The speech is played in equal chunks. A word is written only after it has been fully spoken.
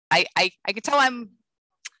I can tell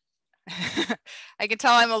I can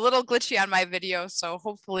tell I'm a little glitchy on my video, so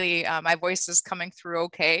hopefully my voice is coming through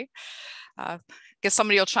okay. Guess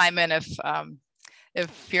somebody will chime in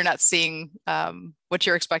if you're not seeing what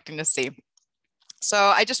you're expecting to see. So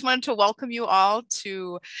I just wanted to welcome you all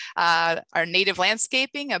to our Native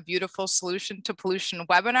Landscaping, a Beautiful Solution to Pollution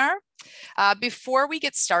webinar. Before we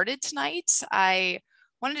get started tonight, I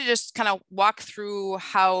wanted to just kind of walk through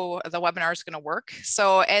how the webinar is going to work.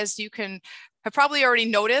 So as you have probably already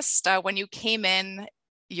noticed, when you came in,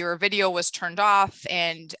 your video was turned off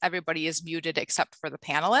and everybody is muted except for the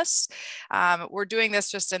panelists. We're doing this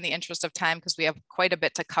just in the interest of time because we have quite a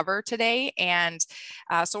bit to cover today. And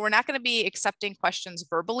so we're not going to be accepting questions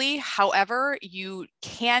verbally. However, you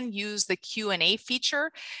can use the Q&A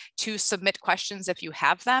feature to submit questions if you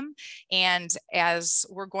have them. And as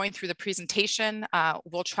we're going through the presentation,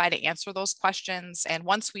 we'll try to answer those questions. And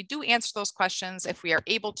once we do answer those questions, if we are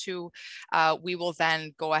able to, we will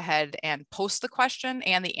then go ahead and post the question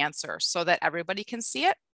and the answer so that everybody can see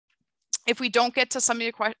it. If we don't get to some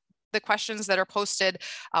of the questions that are posted,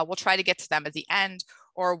 we'll try to get to them at the end,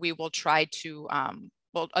 or we will try to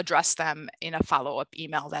we'll address them in a follow-up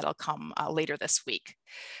email that'll come later this week.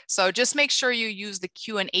 So just make sure you use the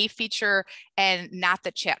Q&A feature and not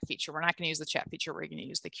the chat feature. We're not going to use the chat feature. We're going to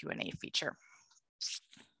use the Q&A feature.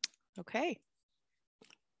 Okay.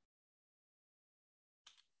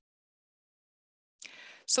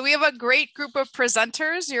 So we have a great group of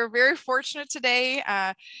presenters. You're very fortunate today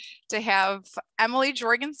to have Emily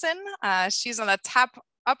Jorgensen. She's on the top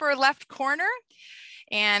upper left corner.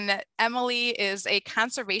 And Emily is a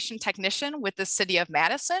conservation technician with the City of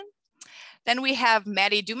Madison. Then we have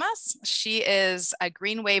Maddie Dumas. She is a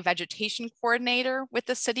Greenway Vegetation Coordinator with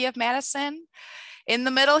the City of Madison. In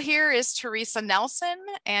the middle here is Teresa Nelson,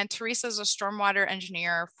 and Teresa is a stormwater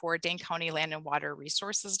engineer for Dane County Land and Water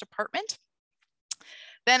Resources Department.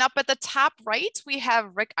 Then up at the top right, we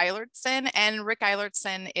have Rick Eilertson, and Rick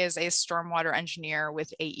Eilertson is a stormwater engineer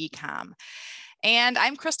with AECOM. And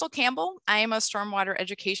I'm Crystal Campbell. I am a stormwater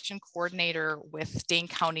education coordinator with Dane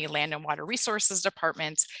County Land and Water Resources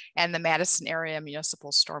Department and the Madison Area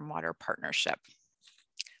Municipal Stormwater Partnership.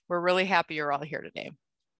 We're really happy you're all here today.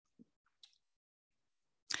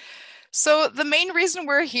 So the main reason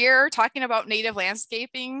we're here talking about native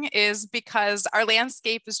landscaping is because our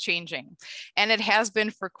landscape is changing, and it has been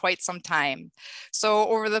for quite some time. So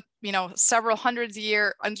over the several hundreds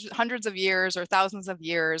of years or thousands of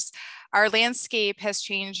years, our landscape has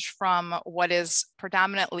changed from what was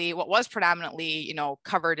predominantly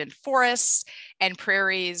covered in forests and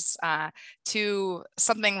prairies to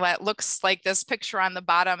something that looks like this picture on the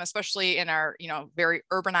bottom, especially in our very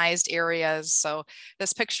urbanized areas. So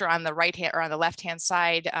this picture on the right hand or on the left hand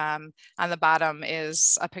side on the bottom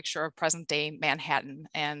is a picture of present day Manhattan,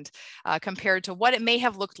 and compared to what it may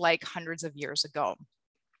have looked like hundreds of years ago.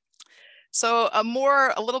 So a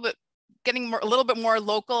little bit more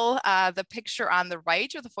local, the picture on the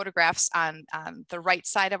right, or the photographs on the right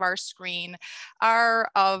side of our screen, are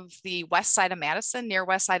of the west side of Madison, near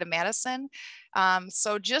west side of Madison.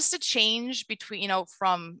 So just a change between,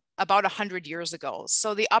 from about 100 years ago.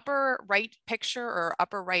 So the upper right picture or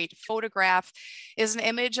upper right photograph is an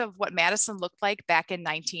image of what Madison looked like back in the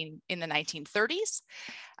 1930s.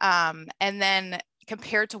 And then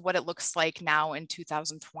compared to what it looks like now in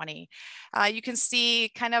 2020. You can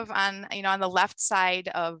see kind of on the left side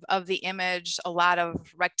of the image, a lot of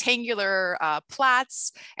rectangular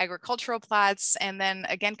plots, agricultural plots, and then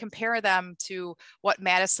again, compare them to what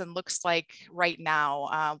Madison looks like right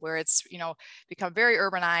now, where it's become very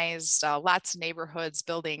urbanized, lots of neighborhoods,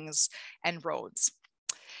 buildings, and roads.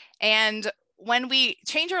 And when we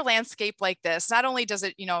change our landscape like this, not only does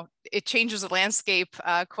it, it changes the landscape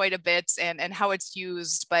quite a bit and how it's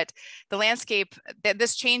used, but the landscape,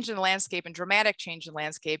 this change in the landscape and dramatic change in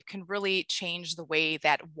landscape can really change the way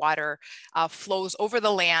that water flows over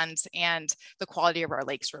the land and the quality of our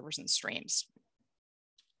lakes, rivers, and streams.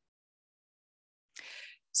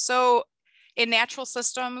 So in natural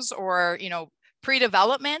systems or,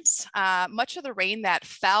 pre-development, much of the rain that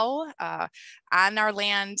fell on our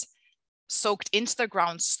land soaked into the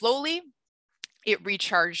ground slowly. It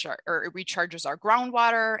recharges our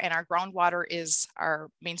groundwater, and our groundwater is our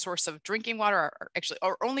main source of drinking water, or actually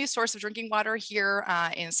our only source of drinking water here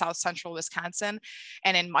in South Central Wisconsin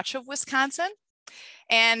and in much of Wisconsin.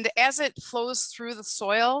 And as it flows through the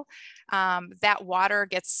soil, that water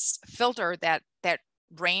gets filtered, that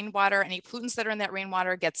rainwater, any pollutants that are in that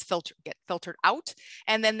rainwater get filtered out,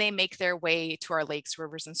 and then they make their way to our lakes,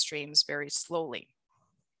 rivers, and streams very slowly.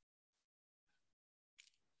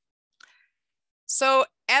 So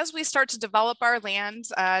as we start to develop our land,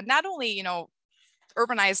 not only,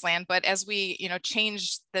 urbanized land, but as we,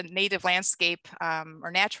 change the native landscape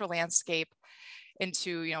or natural landscape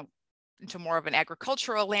into, into more of an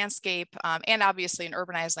agricultural landscape and obviously an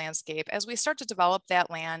urbanized landscape, as we start to develop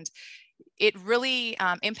that land, it really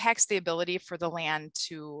impacts the ability for the land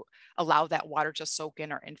to allow that water to soak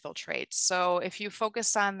in or infiltrate. So if you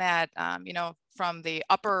focus on that, from the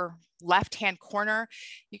upper left-hand corner,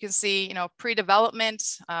 you can see, pre-development,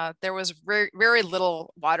 there was very, very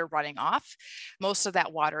little water running off. Most of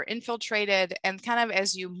that water infiltrated, and kind of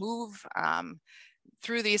as you move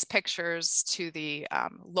through these pictures to the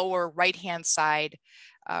lower right-hand side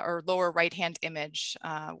or lower right-hand image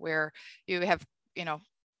where you have,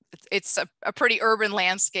 it's a pretty urban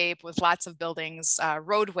landscape with lots of buildings,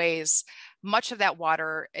 roadways. Much of that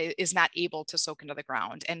water is not able to soak into the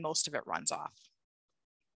ground, and most of it runs off.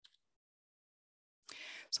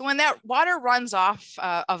 So when that water runs off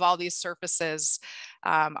of all these surfaces,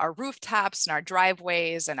 our rooftops and our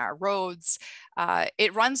driveways and our roads,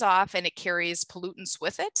 it runs off and it carries pollutants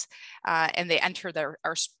with it, and they enter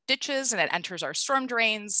our ditches, and it enters our storm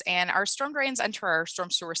drains, and our storm drains enter our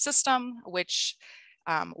storm sewer system, which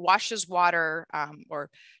washes water or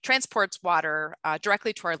transports water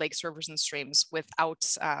directly to our lakes, rivers, and streams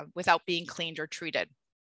without being cleaned or treated.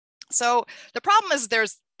 So the problem is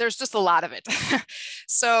there's just a lot of it.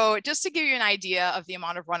 So just to give you an idea of the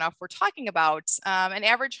amount of runoff we're talking about, an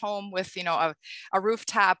average home with a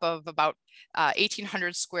rooftop of about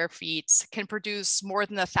 1,800 square feet can produce more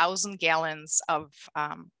than 1,000 gallons of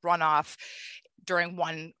runoff during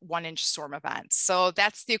one inch storm event. So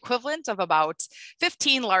that's the equivalent of about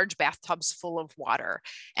 15 large bathtubs full of water.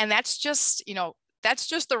 And that's just, that's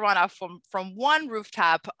just the runoff from one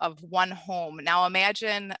rooftop of one home. Now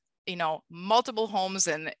imagine, multiple homes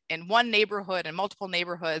in one neighborhood and multiple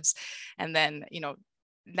neighborhoods, and then,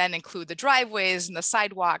 then include the driveways and the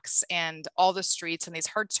sidewalks and all the streets and these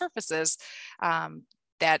hard surfaces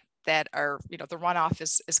that are, the runoff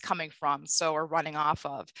is coming from, so or running off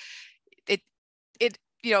of. It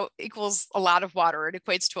equals a lot of water. It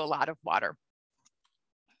equates to a lot of water.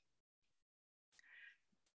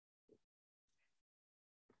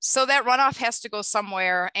 So that runoff has to go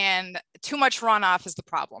somewhere, and too much runoff is the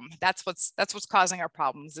problem. That's what's causing our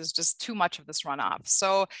problems, is just too much of this runoff.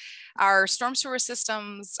 So our storm sewer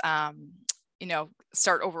systems,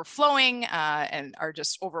 start overflowing and are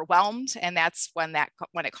just overwhelmed. And that's when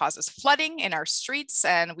it causes flooding in our streets.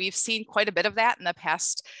 And we've seen quite a bit of that in the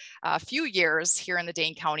past few years here in the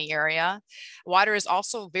Dane County area. Water is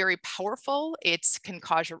also very powerful. It can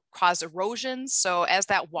cause erosion. So as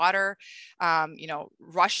that water,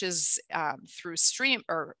 rushes through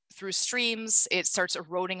streams, it starts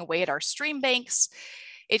eroding away at our stream banks.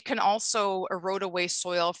 It can also erode away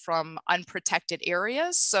soil from unprotected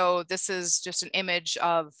areas. So this is just an image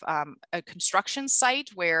of a construction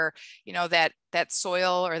site where, that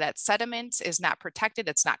soil or that sediment is not protected.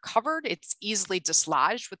 It's not covered. It's easily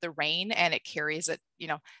dislodged with the rain, and it carries it,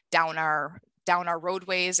 down our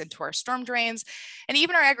roadways into our storm drains, and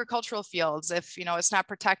even our agricultural fields. If, it's not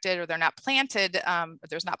protected or they're not planted,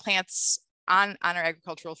 there's not plants on our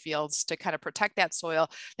agricultural fields to kind of protect that soil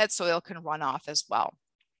can run off as well.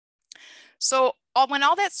 So when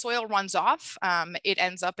all that soil runs off, it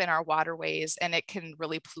ends up in our waterways, and it can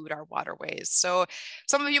really pollute our waterways. So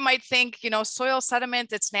some of you might think, soil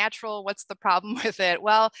sediment, it's natural. What's the problem with it?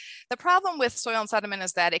 Well, the problem with soil and sediment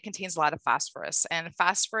is that it contains a lot of phosphorus, and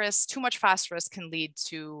too much phosphorus can lead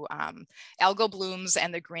to algal blooms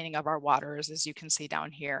and the greening of our waters, as you can see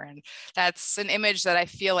down here. And that's an image that I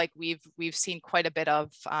feel like we've seen quite a bit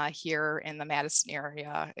of here in the Madison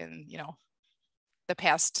area, in the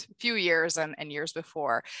past few years and years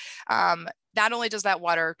before. Not only does that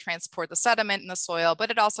water transport the sediment in the soil, but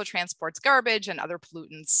it also transports garbage and other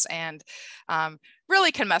pollutants, and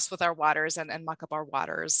really can mess with our waters and muck up our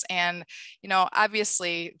waters. And,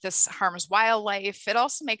 obviously this harms wildlife. It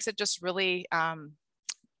also makes it just really,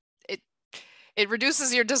 it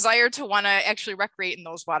reduces your desire to want to actually recreate in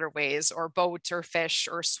those waterways or boat or fish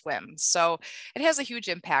or swim. So it has a huge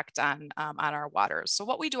impact on our waters. So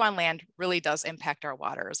what we do on land really does impact our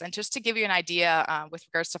waters. And just to give you an idea with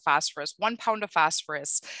regards to phosphorus, 1 pound of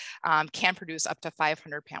phosphorus can produce up to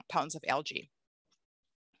 500 pounds of algae.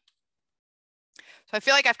 So I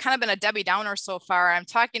feel like I've kind of been a Debbie Downer so far. I'm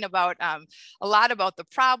talking about a lot about the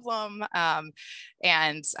problem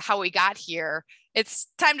and how we got here. It's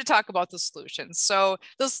time to talk about the solution. So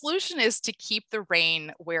the solution is to keep the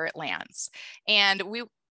rain where it lands. And we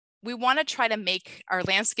want to try to make our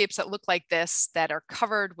landscapes that look like this, that are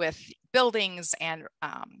covered with buildings and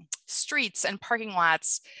streets and parking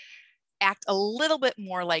lots, act a little bit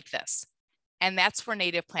more like this. And that's where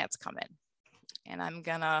native plants come in. And I'm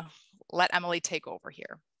gonna let Emily take over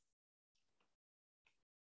here.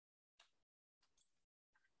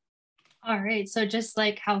 All right, so just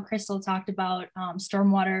like how Crystal talked about,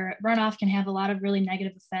 stormwater runoff can have a lot of really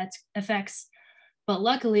negative effects, but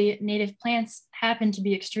luckily native plants happen to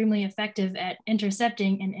be extremely effective at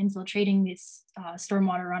intercepting and infiltrating this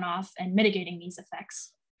stormwater runoff and mitigating these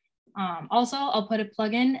effects. Also, I'll put a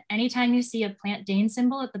plug in. Anytime you see a plant Dane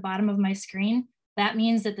symbol at the bottom of my screen, that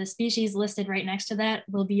means that the species listed right next to that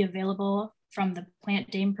will be available from the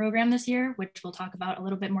Plant Dane program this year, which we'll talk about a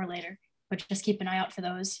little bit more later, but just keep an eye out for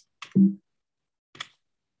those.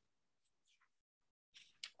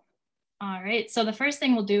 All right, so the first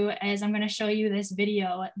thing we'll do is I'm going to show you this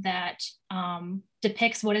video that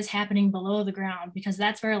depicts what is happening below the ground, because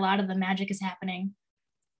that's where a lot of the magic is happening.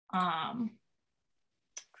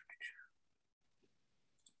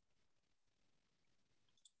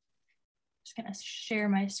 Just going to share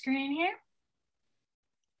my screen here.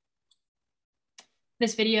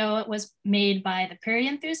 This video was made by the prairie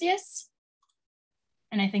enthusiasts,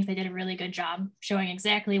 and I think they did a really good job showing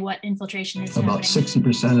exactly what infiltration is About happening.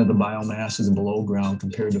 60% of the biomass is below ground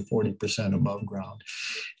compared to 40% above ground.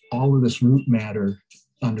 All of this root matter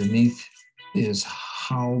underneath is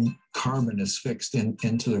how carbon is fixed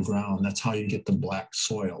into the ground. That's how you get the black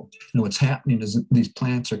soil. And what's happening is these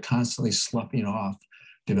plants are constantly sloughing off,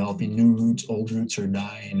 developing new roots, old roots are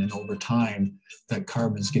dying, and over time, that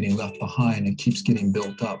carbon's getting left behind and keeps getting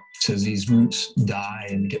built up. So as these roots die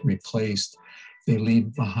and get replaced, they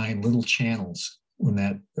leave behind little channels when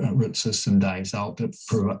that root system dies out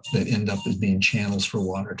that end up as being channels for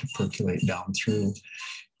water to percolate down through.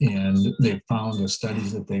 And they've found with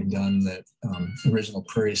studies that they've done that original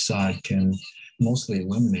prairie sod can mostly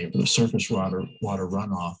eliminate the surface water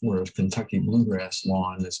runoff, whereas Kentucky bluegrass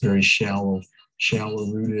lawn is very shallow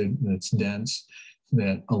rooted, and it's dense,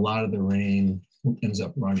 that a lot of the rain ends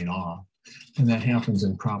up running off. And that happens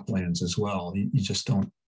in croplands as well. You just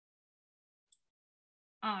don't.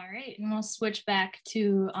 All right, and we'll switch back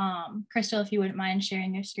to Crystal, if you wouldn't mind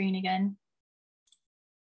sharing your screen again.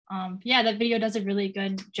 Yeah, that video does a really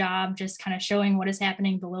good job just kind of showing what is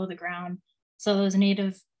happening below the ground. So those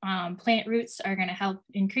native plant roots are going to help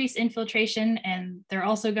increase infiltration, and they're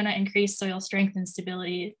also going to increase soil strength and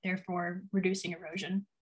stability, therefore reducing erosion.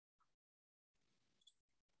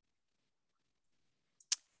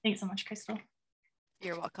 Thanks so much, Crystal.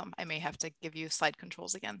 You're welcome. I may have to give you slide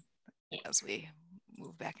controls again as we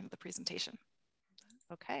move back into the presentation.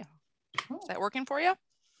 Okay, cool. Is that working for you?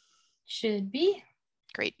 Should be.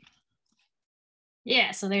 Great. Yeah,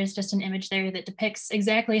 so there's just an image there that depicts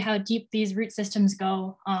exactly how deep these root systems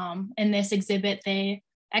go. In this exhibit, they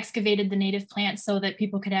excavated the native plants so that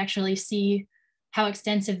people could actually see how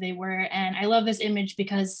extensive they were. And I love this image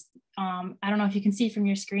because I don't know if you can see from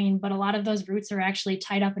your screen, but a lot of those roots are actually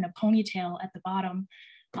tied up in a ponytail at the bottom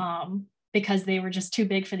because they were just too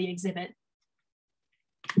big for the exhibit.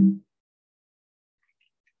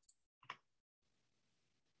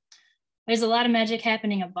 There's a lot of magic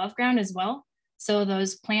happening above ground as well. So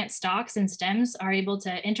those plant stalks and stems are able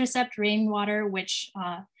to intercept rainwater, which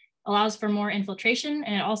allows for more infiltration,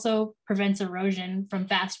 and it also prevents erosion from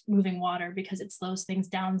fast moving water because it slows things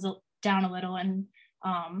down a little and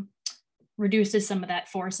reduces some of that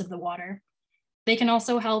force of the water. They can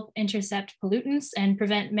also help intercept pollutants and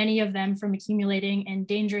prevent many of them from accumulating in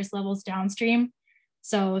dangerous levels downstream.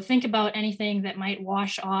 So think about anything that might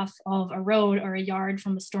wash off of a road or a yard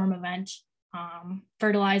from a storm event,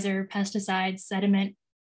 fertilizer, pesticides, sediment,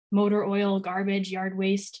 motor oil, garbage, yard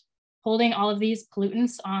waste. Holding all of these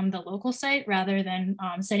pollutants on the local site rather than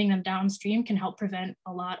sending them downstream can help prevent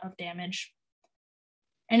a lot of damage.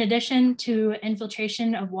 In addition to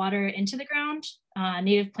infiltration of water into the ground,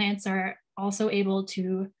 native plants are also able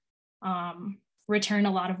to return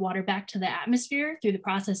a lot of water back to the atmosphere through the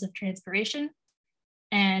process of transpiration.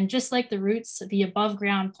 And just like the roots, the above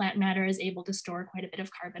ground plant matter is able to store quite a bit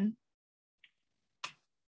of carbon.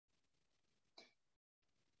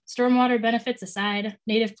 Stormwater benefits aside,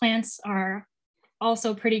 native plants are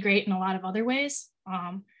also pretty great in a lot of other ways.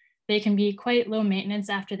 They can be quite low maintenance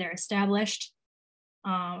after they're established,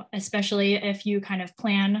 especially if you kind of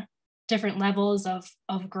plan different levels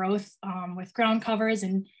of growth with ground covers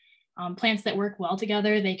and plants that work well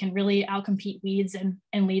together. They can really outcompete weeds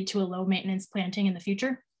and lead to a low maintenance planting in the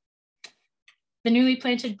future. The newly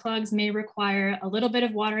planted plugs may require a little bit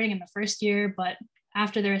of watering in the first year, but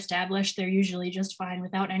after they're established, they're usually just fine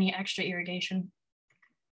without any extra irrigation.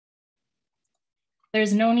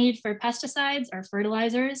 There's no need for pesticides or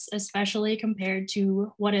fertilizers, especially compared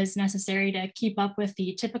to what is necessary to keep up with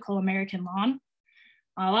the typical American lawn.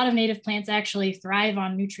 A lot of native plants actually thrive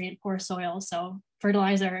on nutrient-poor soil, so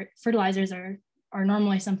fertilizers are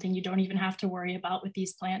normally something you don't even have to worry about with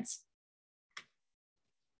these plants.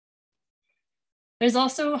 There's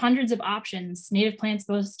also hundreds of options. Native plants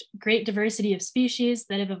boast great diversity of species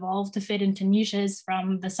that have evolved to fit into niches,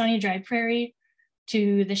 from the sunny, dry prairie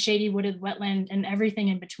to the shady, wooded wetland and everything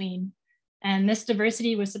in between. And this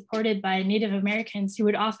diversity was supported by Native Americans who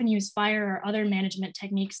would often use fire or other management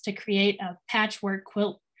techniques to create a patchwork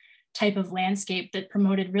quilt type of landscape that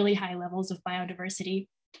promoted really high levels of biodiversity.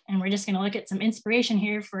 And we're just going to look at some inspiration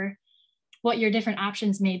here for what your different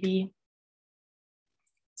options may be.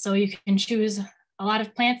 So you can choose a lot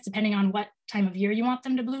of plants depending on what time of year you want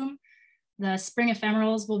them to bloom. The spring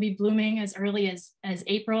ephemerals will be blooming as early as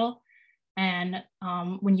April. And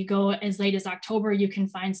when you go as late as October, you can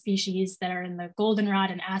find species that are in the goldenrod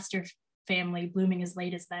and aster family blooming as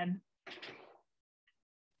late as then.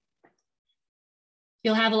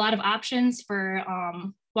 You'll have a lot of options for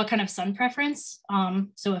what kind of sun preference.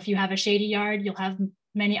 So if you have a shady yard, you'll have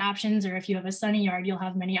many options, or if you have a sunny yard, you'll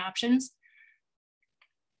have many options.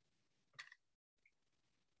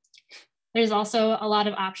 There's also a lot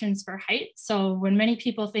of options for height. So when many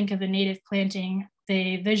people think of a native planting,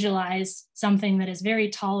 they visualize something that is very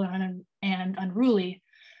tall and unruly.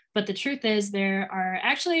 But the truth is there are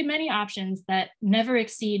actually many options that never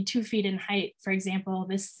exceed 2 feet in height. For example,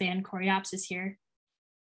 this sand coreopsis here.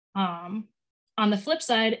 On the flip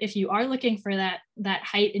side, if you are looking for that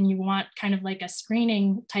height and you want kind of like a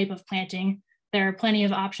screening type of planting, there are plenty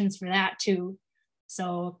of options for that too.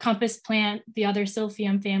 So compass plant, the other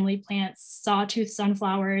Silphium family plants, sawtooth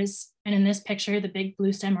sunflowers, and in this picture, the big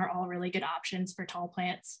blue stem are all really good options for tall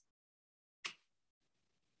plants.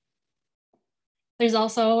 There's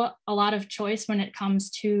also a lot of choice when it comes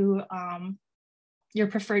to your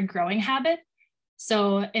preferred growing habit.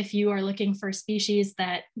 So if you are looking for species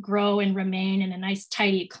that grow and remain in a nice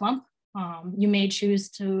tidy clump, you may choose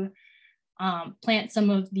to plant some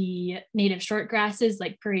of the native short grasses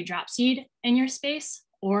like prairie dropseed in your space,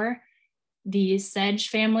 or the sedge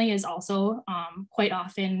family is also quite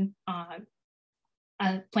often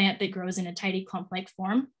a plant that grows in a tidy clump-like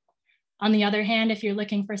form. On the other hand, if you're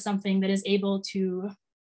looking for something that is able to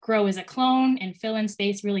grow as a clone and fill in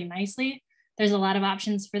space really nicely, there's a lot of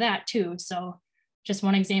options for that too. So just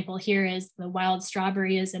one example here is the wild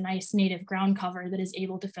strawberry is a nice native ground cover that is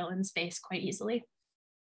able to fill in space quite easily.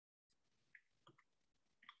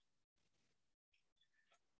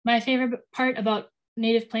 My favorite part about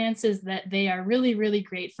native plants is that they are really, really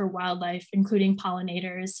great for wildlife, including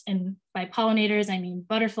pollinators. And by pollinators, I mean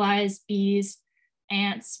butterflies, bees,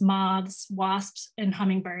 ants, moths, wasps, and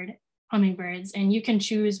hummingbirds. And you can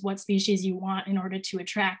choose what species you want in order to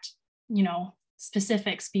attract,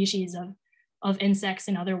 specific species of insects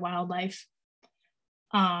and other wildlife.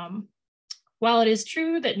 While it is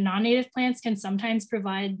true that non-native plants can sometimes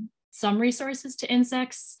provide some resources to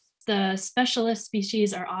insects, the specialist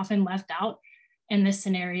species are often left out in this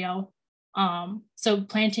scenario. So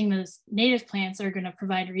planting those native plants are going to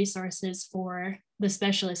provide resources for the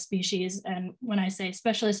specialist species. And when I say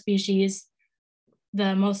specialist species,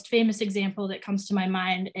 the most famous example that comes to my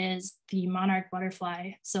mind is the monarch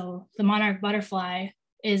butterfly. So the monarch butterfly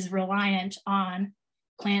is reliant on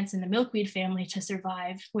plants in the milkweed family to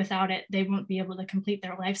survive. Without it, they won't be able to complete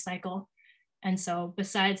their life cycle. And so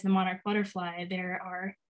besides the monarch butterfly, there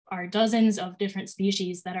are dozens of different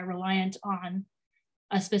species that are reliant on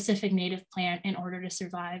a specific native plant in order to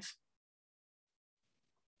survive.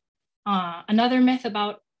 Another myth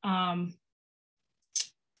about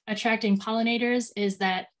attracting pollinators is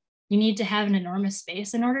that you need to have an enormous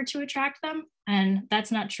space in order to attract them, and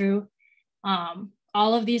that's not true.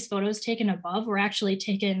 All of these photos taken above were actually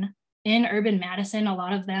taken in urban Madison, a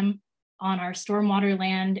lot of them on our stormwater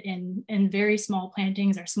land in very small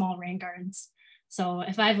plantings or small rain gardens. So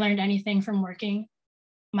if I've learned anything from working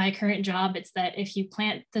my current job, it's that if you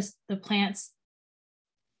plant the plants,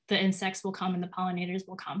 the insects will come and the pollinators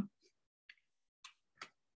will come.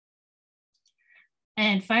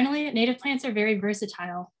 And finally, native plants are very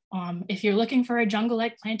versatile. If you're looking for a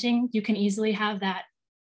jungle-like planting, you can easily have that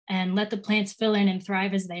and let the plants fill in and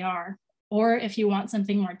thrive as they are. Or if you want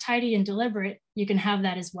something more tidy and deliberate, you can have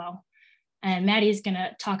that as well. And Maddie's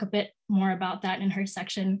gonna talk a bit more about that in her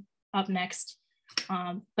section up next.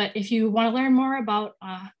 But if you wanna learn more about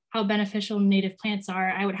how beneficial native plants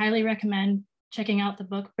are, I would highly recommend checking out the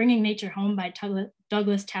book, Bringing Nature Home by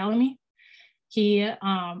Douglas Tallamy. He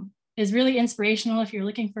is really inspirational if you're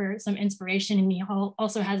looking for some inspiration, and he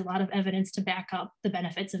also has a lot of evidence to back up the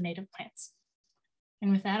benefits of native plants.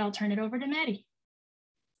 And with that, I'll turn it over to Maddie.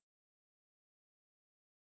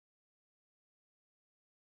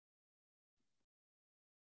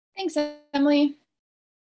 Thanks, Emily.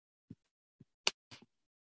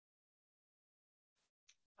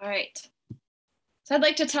 All right. So I'd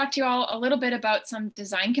like to talk to you all a little bit about some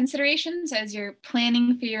design considerations as you're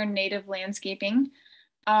planning for your native landscaping.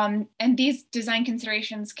 And these design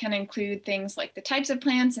considerations can include things like the types of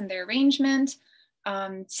plants and their arrangement,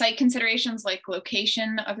 site considerations like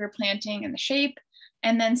location of your planting and the shape,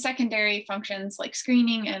 and then secondary functions like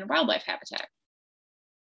screening and wildlife habitat.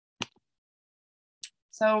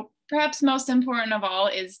 So perhaps most important of all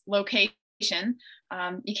is location.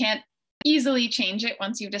 You can't easily change it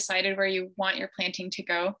once you've decided where you want your planting to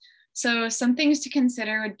go. So some things to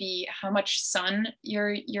consider would be how much sun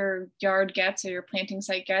your yard gets or your planting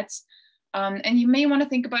site gets. And you may want to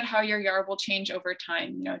think about how your yard will change over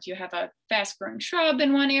time. You know, do you have a fast growing shrub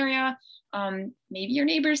in one area? Maybe your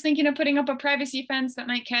neighbor's thinking of putting up a privacy fence that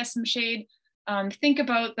might cast some shade. Think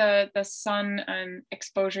about the sun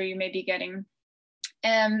exposure you may be getting.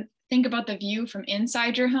 And think about the view from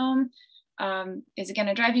inside your home. Is it going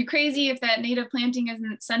to drive you crazy if that native planting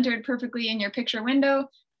isn't centered perfectly in your picture window?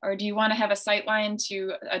 Or do you want to have a sight line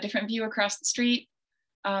to a different view across the street?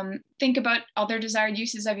 Think about other desired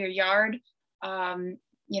uses of your yard.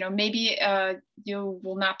 You know, maybe you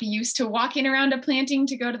will not be used to walking around a planting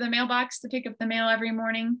to go to the mailbox to pick up the mail every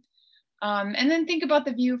morning. And then think about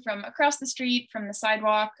the view from across the street, from the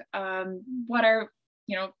sidewalk. What are,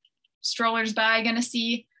 you know, strollers by going to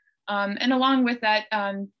see? And along with that,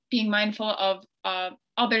 being mindful of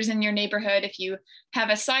others in your neighborhood. If you have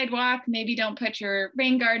a sidewalk, maybe don't put your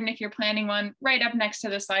rain garden, if you're planning one, right up next to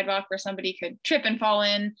the sidewalk where somebody could trip and fall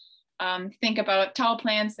in. Think about tall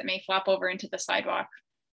plants that may flop over into the sidewalk.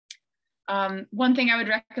 One thing I would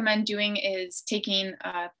recommend doing is taking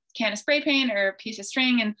a can of spray paint or a piece of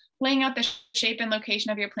string and laying out the shape and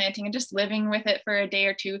location of your planting and just living with it for a day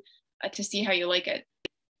or two to see how you like it.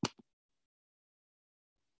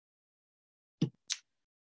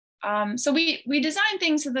 So we design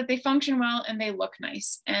things so that they function well and they look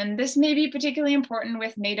nice. And this may be particularly important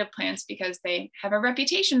with native plants because they have a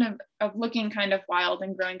reputation of looking kind of wild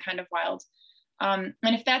and growing kind of wild. And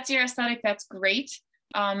if that's your aesthetic, that's great.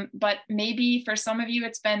 But maybe for some of you,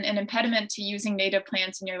 it's been an impediment to using native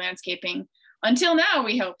plants in your landscaping until now,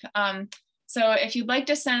 we hope. So if you'd like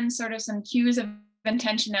to send sort of some cues of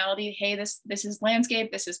intentionality, hey, this is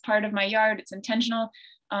landscape, this is part of my yard, it's intentional.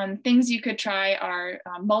 Things you could try are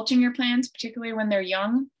mulching your plants, particularly when they're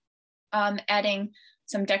young, adding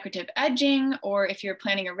some decorative edging, or if you're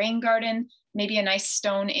planting a rain garden, maybe a nice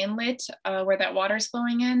stone inlet where that water's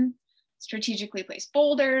flowing in. Strategically place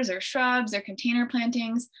boulders or shrubs or container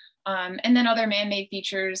plantings, and then other man-made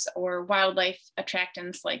features or wildlife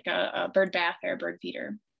attractants like a bird bath or a bird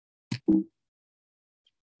feeder.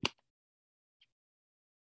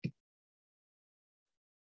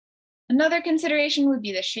 Another consideration would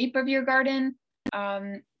be the shape of your garden.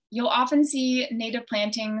 You'll often see native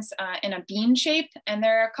plantings in a bean shape, and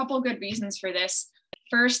there are a couple good reasons for this.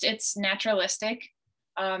 First, it's naturalistic.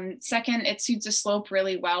 Second, it suits a slope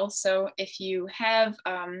really well. So if you have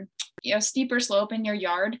a steeper slope in your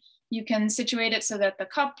yard, you can situate it so that the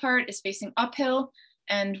cup part is facing uphill.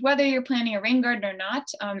 And whether you're planting a rain garden or not,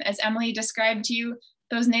 as Emily described to you,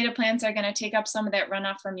 those native plants are going to take up some of that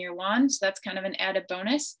runoff from your lawn. So that's kind of an added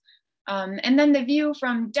bonus. And then the view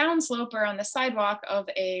from downslope or on the sidewalk of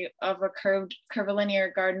a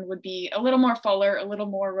curvilinear garden would be a little more fuller, a little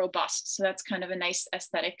more robust. So that's kind of a nice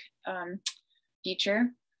aesthetic feature.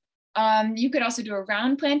 You could also do a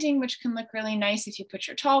round planting, which can look really nice if you put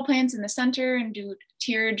your tall plants in the center and do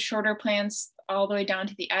tiered shorter plants all the way down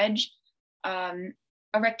to the edge.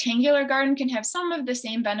 A rectangular garden can have some of the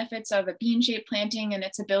same benefits of a bean-shaped planting and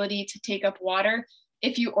its ability to take up water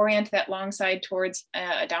if you orient that long side towards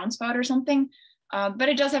a downspout or something. But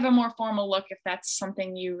it does have a more formal look if that's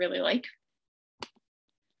something you really like.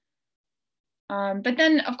 But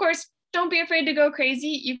then, of course, don't be afraid to go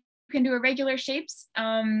crazy. You can do irregular shapes.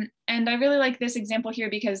 And I really like this example here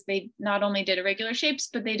because they not only did irregular shapes,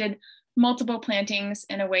 but they did multiple plantings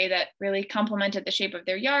in a way that really complemented the shape of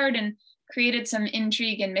their yard and created some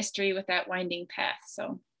intrigue and mystery with that winding path.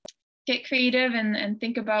 So get creative and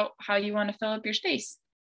think about how you want to fill up your space.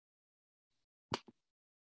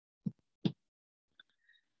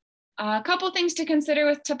 A couple things to consider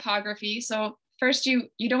with topography. So first, you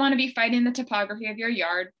don't want to be fighting the topography of your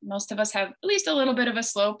yard. Most of us have at least a little bit of a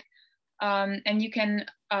slope, and you can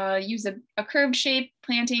use a curved shape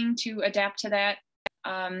planting to adapt to that.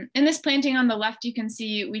 In this planting on the left, you can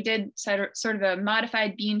see we did sort of a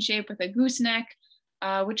modified bean shape with a gooseneck,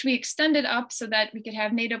 which we extended up so that we could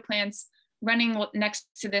have native plants running next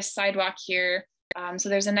to this sidewalk here. So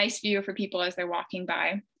there's a nice view for people as they're walking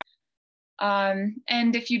by.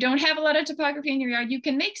 And if you don't have a lot of topography in your yard, you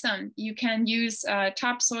can make some. You can use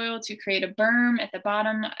topsoil to create a berm at the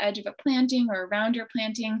bottom edge of a planting or around your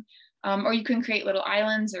planting, or you can create little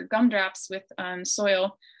islands or gumdrops with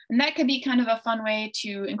soil. And that could be kind of a fun way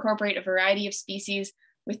to incorporate a variety of species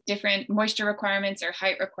with different moisture requirements or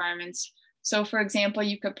height requirements. So for example,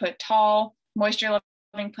 you could put tall,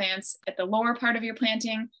 moisture-loving plants at the lower part of your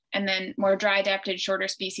planting, and then more dry adapted shorter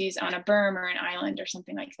species on a berm or an island or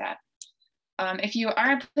something like that. If you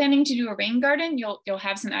are planning to do a rain garden, you'll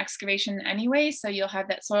have some excavation anyway, so you'll have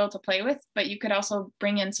that soil to play with, but you could also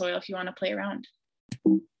bring in soil if you want to play around.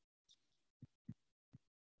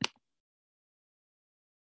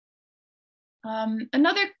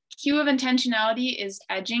 Another cue of intentionality is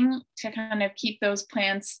edging to kind of keep those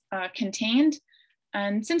plants contained.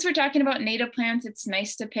 And since we're talking about native plants, it's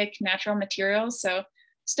nice to pick natural materials. So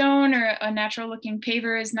stone or a natural looking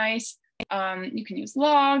paver is nice. You can use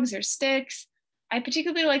logs or sticks. I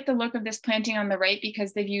particularly like the look of this planting on the right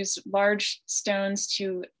because they've used large stones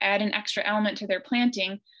to add an extra element to their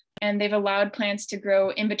planting, and they've allowed plants to grow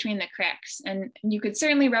in between the cracks. And you could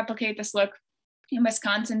certainly replicate this look in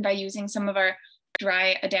Wisconsin by using some of our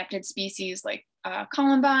dry adapted species like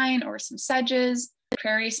columbine or some sedges,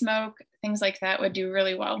 prairie smoke, things like that would do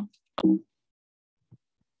really well.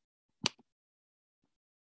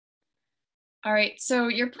 All right, so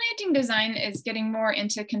your planting design is getting more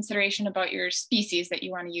into consideration about your species that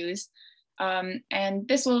you want to use. And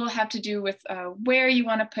this will have to do with where you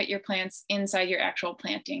want to put your plants inside your actual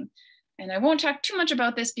planting. And I won't talk too much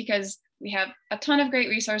about this because we have a ton of great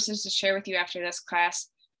resources to share with you after this class.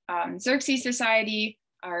 Xerxes Society,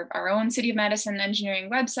 our own City of Madison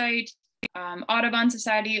engineering website, Audubon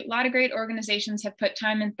Society, a lot of great organizations have put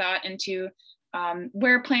time and thought into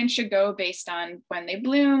where plants should go based on when they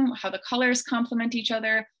bloom, how the colors complement each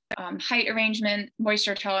other, height arrangement,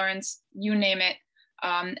 moisture tolerance, you name it.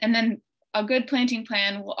 And then a good planting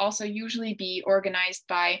plan will also usually be organized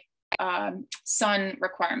by sun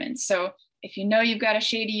requirements. So if you know you've got a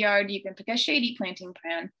shady yard, you can pick a shady planting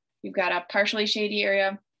plan. You've got a partially shady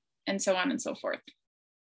area, and so on and so forth.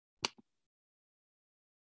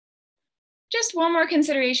 Just one more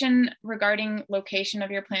consideration regarding location of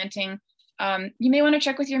your planting. You may want to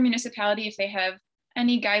check with your municipality if they have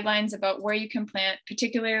any guidelines about where you can plant,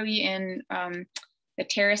 particularly in the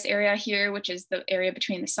terrace area here, which is the area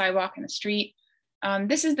between the sidewalk and the street.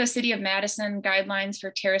 This is the City of Madison guidelines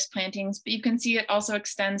for terrace plantings, but you can see it also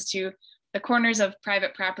extends to the corners of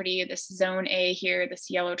private property, this zone A here, this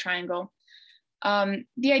yellow triangle.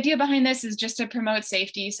 The idea behind this is just to promote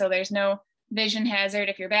safety, so there's no vision hazard.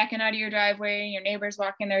 If you're backing out of your driveway, your neighbor's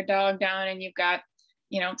walking their dog down and you've got,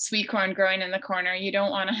 sweet corn growing in the corner, you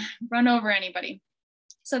don't want to run over anybody.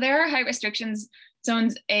 So there are height restrictions.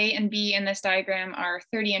 Zones A and B in this diagram are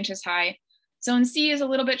 30 inches high. Zone C is a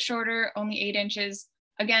little bit shorter, only 8 inches.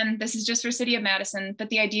 Again, this is just for City of Madison, but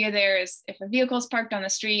the idea there is if a vehicle is parked on the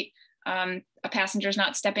street, a passenger is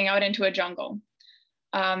not stepping out into a jungle.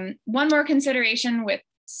 One more consideration with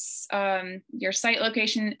your site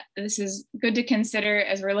location, this is good to consider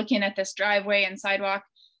as we're looking at this driveway and sidewalk,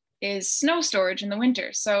 is snow storage in the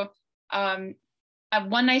winter. So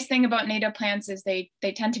one nice thing about native plants is they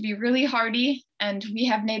tend to be really hardy, and we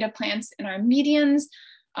have native plants in our medians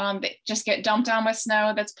that just get dumped on with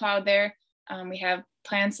snow that's plowed there. We have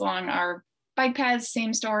plants along our bike paths,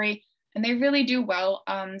 same story, and they really do well.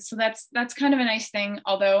 So that's kind of a nice thing,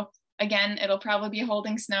 although again, it'll probably be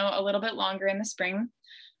holding snow a little bit longer in the spring.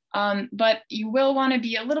 But you will want to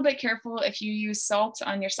be a little bit careful if you use salt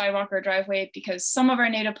on your sidewalk or driveway, because some of our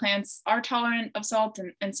native plants are tolerant of salt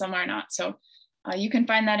and some are not. So you can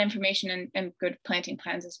find that information in good planting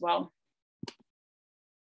plans as well.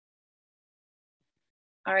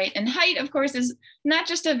 All right, and height, of course, is not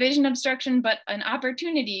just a vision obstruction, but an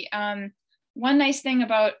opportunity. One nice thing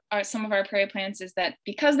about some of our prairie plants is that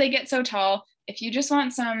because they get so tall, if you just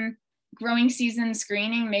want some growing season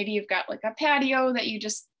screening, maybe you've got like a patio that you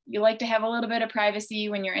like to have a little bit of privacy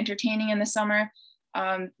when you're entertaining in the summer,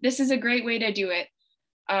 this is a great way to do it.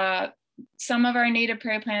 Some of our native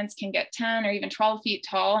prairie plants can get 10 or even 12 feet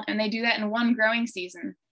tall, and they do that in one growing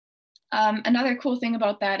season. Another cool thing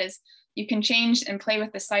about that is you can change and play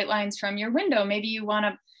with the sight lines from your window. Maybe you want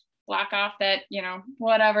to block off that,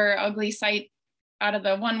 whatever ugly sight out of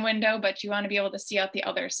the one window, but you want to be able to see out the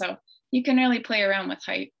other. So you can really play around with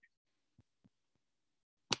height.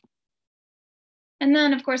 And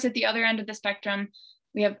then, of course, at the other end of the spectrum,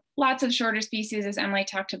 We have lots of shorter species, as Emily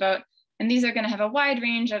talked about, and these are going to have a wide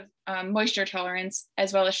range of moisture tolerance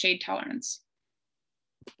as well as shade tolerance.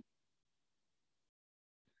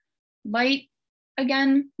 Light,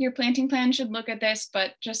 again, your planting plan should look at this,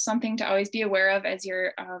 but just something to always be aware of as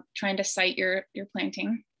you're trying to site your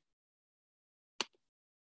planting.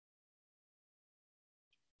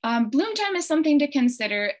 Bloom time is something to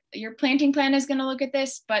consider. Your planting plan is going to look at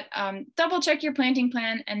this, but double check your planting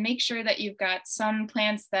plan and make sure that you've got some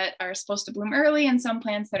plants that are supposed to bloom early and some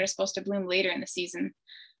plants that are supposed to bloom later in the season.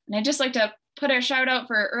 And I'd just like to put a shout out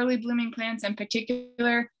for early blooming plants in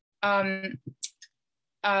particular.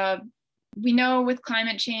 We know with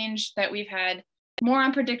climate change that we've had more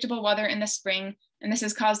unpredictable weather in the spring, and this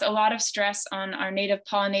has caused a lot of stress on our native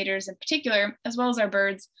pollinators in particular, as well as our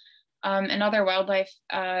birds and other wildlife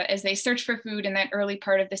as they search for food in that early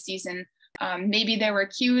part of the season. Maybe there were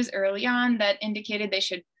cues early on that indicated they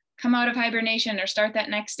should come out of hibernation or start that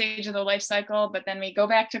next stage of the life cycle, but then we go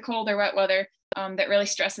back to cold or wet weather that really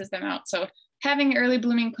stresses them out. So having early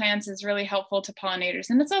blooming plants is really helpful to pollinators,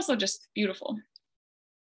 and it's also just beautiful.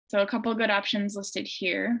 So a couple of good options listed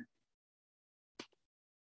here.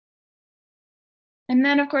 And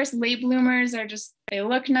then of course, late bloomers are just, they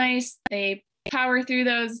look nice. They power through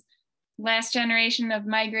those last generation of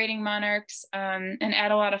migrating monarchs and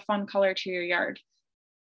add a lot of fun color to your yard.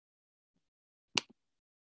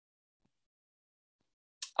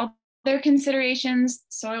 Other considerations,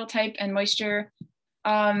 soil type and moisture.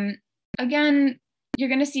 Again, you're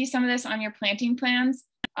gonna see some of this on your planting plans,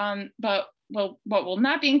 but what will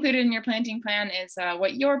not be included in your planting plan is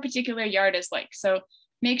what your particular yard is like. So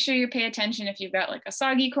make sure you pay attention if you've got like a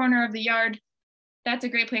soggy corner of the yard. That's a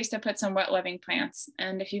great place to put some wet loving plants.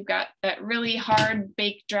 And if you've got that really hard,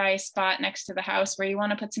 baked dry spot next to the house where you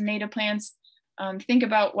want to put some native plants, think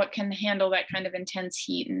about what can handle that kind of intense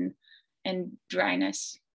heat and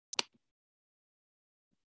dryness.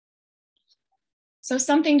 So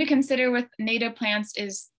something to consider with native plants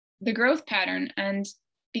is the growth pattern. And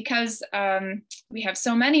because we have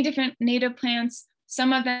so many different native plants,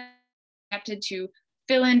 some of them are adapted to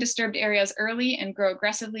fill in disturbed areas early and grow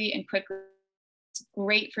aggressively and quickly. It's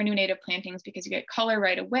great for new native plantings because you get color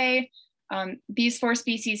right away. These 4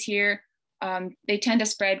 species here, they tend to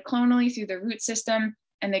spread clonally through the root system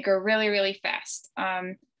and they grow really, really fast.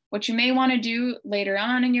 What you may want to do later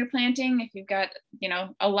on in your planting, if you've got, you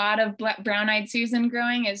know, a lot of brown-eyed Susan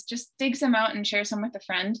growing, is just dig some out and share some with a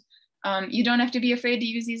friend. You don't have to be afraid to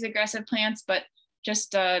use these aggressive plants, but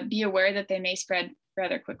just be aware that they may spread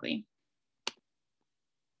rather quickly.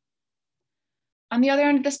 On the other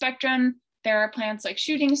end of the spectrum, there are plants like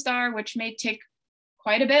shooting star, which may take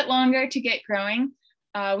quite a bit longer to get growing,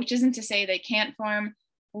 which isn't to say they can't form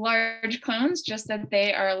large clones, just that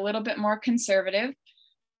they are a little bit more conservative.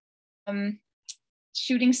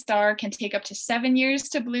 Shooting star can take up to 7 years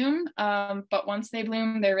to bloom, but once they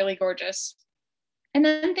bloom, they're really gorgeous. And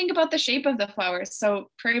then think about the shape of the flowers. So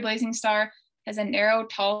prairie blazing star has a narrow,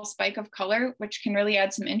 tall spike of color, which can really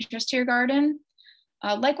add some interest to your garden.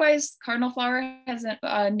 Likewise, cardinal flower has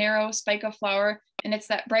a narrow spike of flower, and it's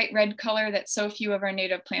that bright red color that so few of our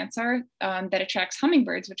native plants are that attracts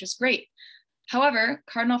hummingbirds, which is great. However,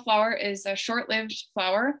 cardinal flower is a short-lived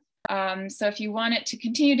flower. So if you want it to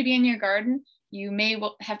continue to be in your garden, you may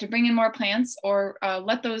have to bring in more plants or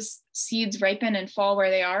let those seeds ripen and fall where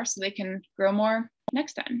they are so they can grow more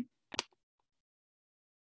next time.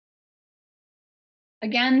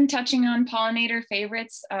 Again, touching on pollinator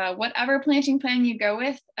favorites, whatever planting plan you go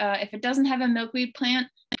with, if it doesn't have a milkweed plant,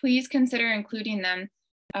 please consider including them.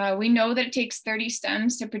 We know that it takes 30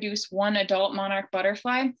 stems to produce 1 adult monarch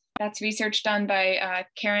butterfly. That's research done by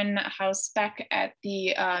Karen Hausbeck at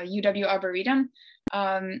the UW Arboretum.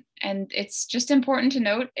 And it's just important to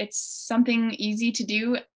note, it's something easy to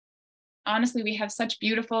do. Honestly, we have such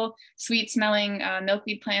beautiful, sweet smelling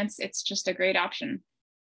milkweed plants. It's just a great option.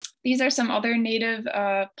 These are some other native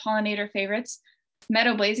pollinator favorites.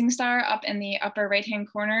 Meadow blazing star up in the upper right-hand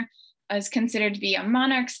corner is considered to be a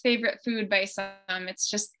monarch's favorite food by some. It's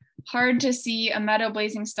just hard to see a meadow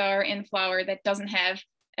blazing star in flower that doesn't have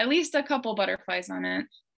at least a couple butterflies on it.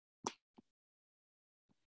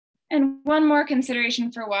 And one more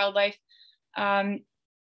consideration for wildlife.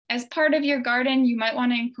 As part of your garden, you might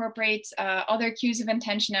want to incorporate other cues of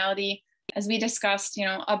intentionality. As we discussed, you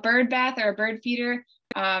know, a bird bath or a bird feeder.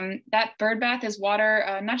 That bird bath is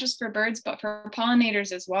water, not just for birds, but for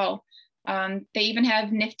pollinators as well. They even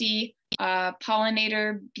have nifty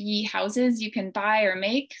pollinator bee houses you can buy or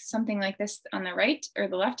make, something like this on the right or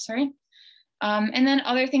the left, sorry. And then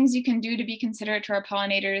other things you can do to be considerate to our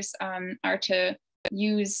pollinators are to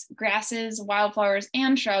use grasses, wildflowers,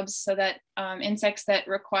 and shrubs so that insects that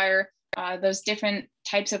require those different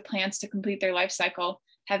types of plants to complete their life cycle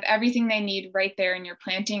have everything they need right there in your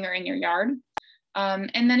planting or in your yard.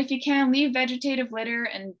 And then if you can, leave vegetative litter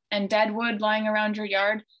and dead wood lying around your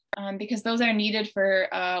yard because those are needed for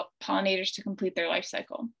pollinators to complete their life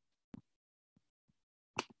cycle.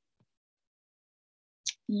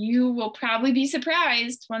 You will probably be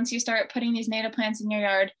surprised once you start putting these native plants in your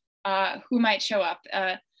yard who might show up.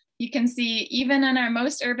 You can see even in our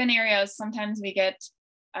most urban areas, sometimes we get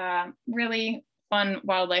really fun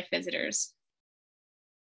wildlife visitors.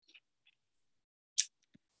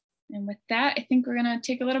 And with that, I think we're gonna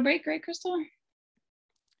take a little break, right, Crystal?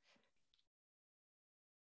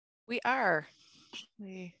 We are.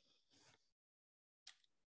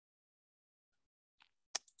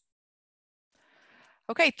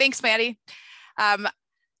 Okay, thanks, Maddie.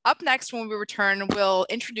 Up next, when we return, we'll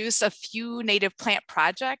introduce a few native plant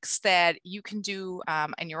projects that you can do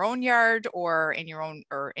in your own yard or in your own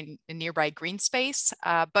or in nearby green space.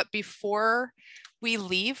 But before we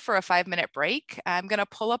leave for a 5-minute break, I'm going to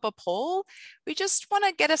pull up a poll. We just want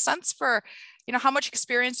to get a sense for, how much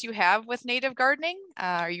experience you have with native gardening.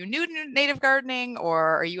 Are you new to native gardening,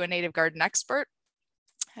 or are you a native garden expert?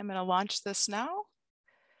 I'm going to launch this now.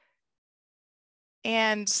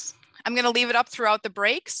 And I'm going to leave it up throughout the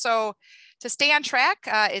break. So to stay on track,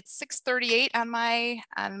 it's 6:38 on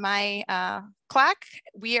my clock.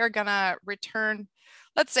 We are going to return,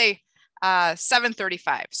 let's say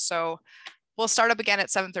 7:35. So we'll start up again at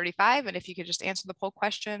 7:35. And if you could just answer the poll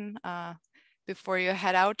question before you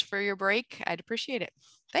head out for your break, I'd appreciate it.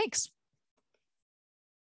 Thanks.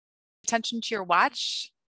 Attention to your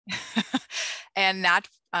watch and not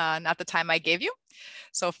the time I gave you.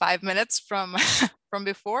 So 5 minutes from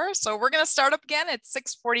before. So we're going to start up again at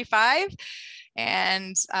 6:45.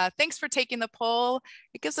 And thanks for taking the poll.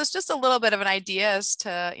 It gives us just a little bit of an idea as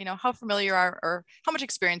to, how familiar you are or how much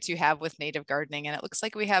experience you have with native gardening. And it looks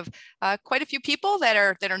like we have quite a few people that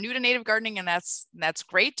are new to native gardening, and that's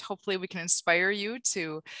great. Hopefully we can inspire you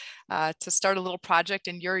to start a little project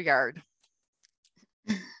in your yard.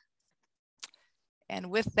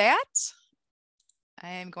 And with that, I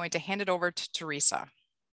am going to hand it over to Teresa.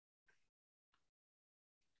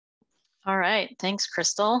 All right, thanks,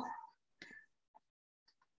 Crystal.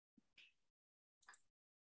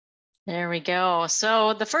 There we go.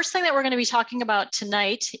 So the first thing that we're going to be talking about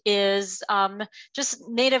tonight is just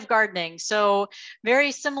native gardening. So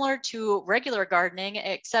very similar to regular gardening,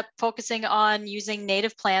 except focusing on using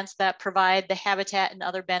native plants that provide the habitat and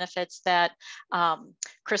other benefits that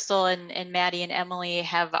Crystal and Maddie and Emily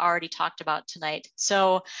have already talked about tonight.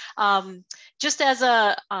 So just as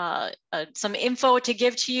some info to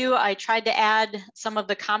give to you, I tried to add some of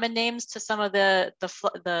the common names to some of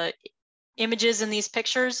the images in these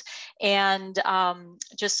pictures, and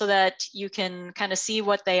just so that you can kind of see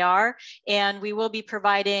what they are. And we will be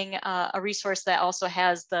providing a resource that also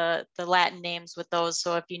has the Latin names with those.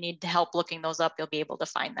 So if you need help looking those up, you'll be able to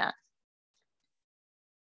find that.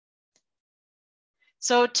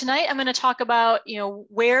 So tonight I'm going to talk about,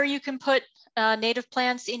 where you can put native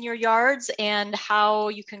plants in your yards and how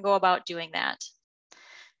you can go about doing that.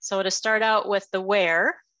 So to start out with the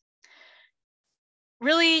where,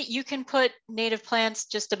 really, you can put native plants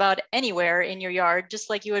just about anywhere in your yard, just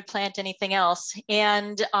like you would plant anything else.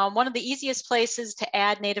 And one of the easiest places to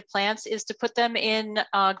add native plants is to put them in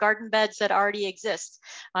garden beds that already exist.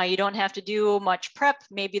 You don't have to do much prep.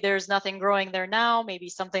 Maybe there's nothing growing there now. Maybe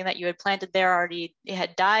something that you had planted there already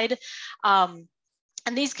had died.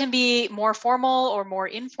 And these can be more formal or more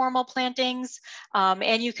informal plantings.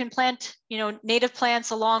 And you can plant, native plants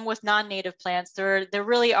along with non-native plants. There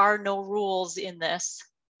really are no rules in this.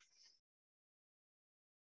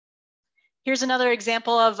 Here's another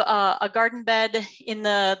example of a garden bed in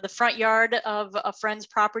the front yard of a friend's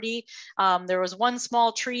property. There was one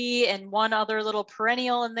small tree and one other little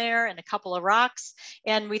perennial in there and a couple of rocks.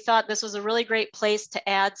 And we thought this was a really great place to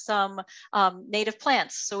add some native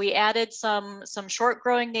plants. So we added some short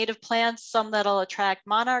growing native plants, some that'll attract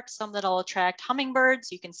monarchs, some that'll attract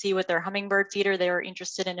hummingbirds. You can see with their hummingbird feeder, they were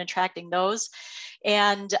interested in attracting those.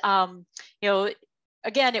 And,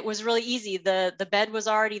 again, it was really easy. The bed was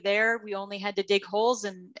already there. We only had to dig holes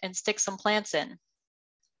and stick some plants in.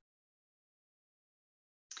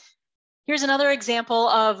 Here's another example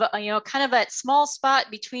of, kind of that small spot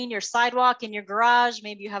between your sidewalk and your garage.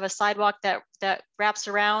 Maybe you have a sidewalk that wraps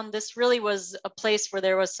around. This really was a place where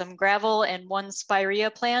there was some gravel and one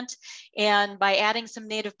spirea plant. And by adding some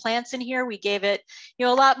native plants in here, we gave it, a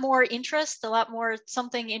lot more interest, a lot more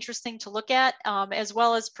something interesting to look at, as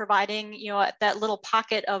well as providing, that little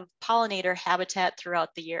pocket of pollinator habitat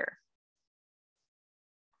throughout the year.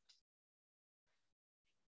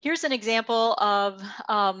 Here's an example of,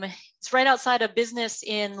 it's right outside a business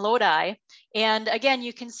in Lodi. And again,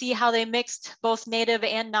 you can see how they mixed both native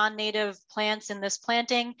and non-native plants in this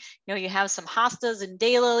planting. You have some hostas and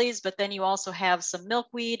daylilies, but then you also have some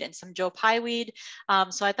milkweed and some Joe Pye weed.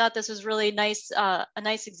 So I thought this was really nice, a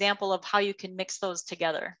nice example of how you can mix those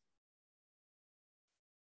together.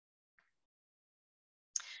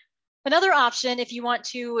 Another option, if you want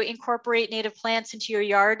to incorporate native plants into your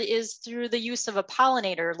yard, is through the use of a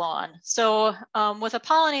pollinator lawn. So with a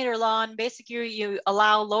pollinator lawn, basically you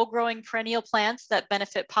allow low-growing perennial plants that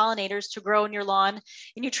benefit pollinators to grow in your lawn,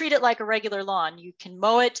 and you treat it like a regular lawn. You can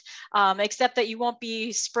mow it, except that you won't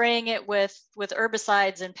be spraying it with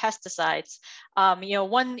herbicides and pesticides.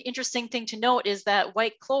 One interesting thing to note is that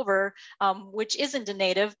white clover, which isn't a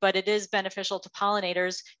native, but it is beneficial to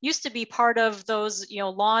pollinators, used to be part of those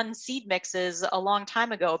lawn seed mixes a long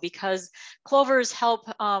time ago, because clovers help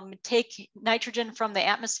take nitrogen from the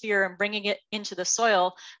atmosphere and bringing it into the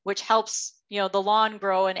soil, which helps the lawn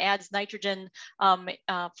grow and adds nitrogen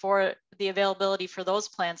for the availability for those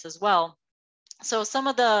plants as well. So some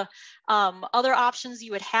of the other options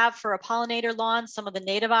you would have for a pollinator lawn, some of the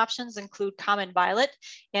native options include common violet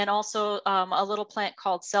and also a little plant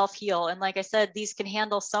called self-heal. And like I said, these can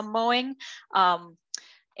handle some mowing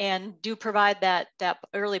and do provide that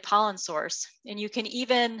early pollen source. And you can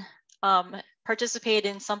even participate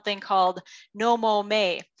in something called No Mow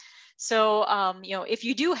May. So, if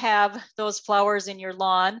you do have those flowers in your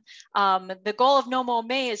lawn, the goal of No Mow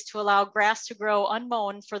May is to allow grass to grow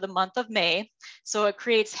unmown for the month of May. So it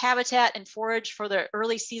creates habitat and forage for the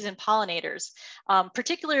early season pollinators,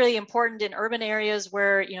 particularly important in urban areas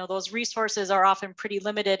where, those resources are often pretty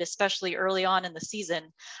limited, especially early on in the season.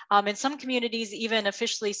 And some communities even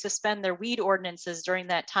officially suspend their weed ordinances during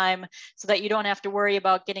that time so that you don't have to worry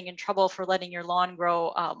about getting in trouble for letting your lawn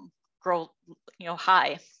grow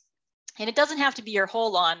high. And it doesn't have to be your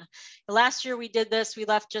whole lawn. Last year we did this. We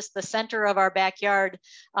left just the center of our backyard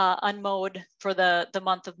unmowed for the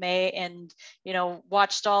month of May, and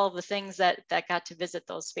watched all of the things that got to visit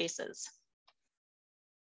those spaces.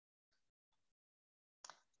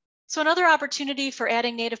 So another opportunity for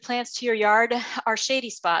adding native plants to your yard are shady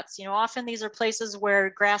spots. Often these are places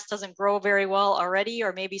where grass doesn't grow very well already,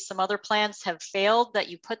 or maybe some other plants have failed that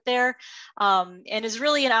you put there, and is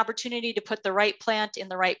really an opportunity to put the right plant in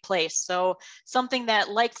the right place. So something that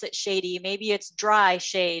likes it shady, maybe it's dry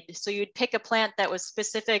shade. So you'd pick a plant that was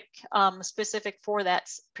specific for that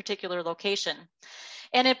particular location.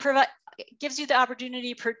 And it gives you the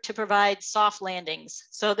opportunity to provide soft landings.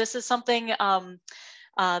 So this is something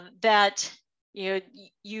that you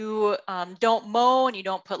don't mow, and you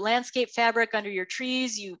don't put landscape fabric under your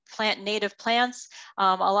trees. You plant native plants.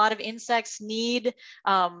 A lot of insects need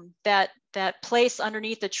that place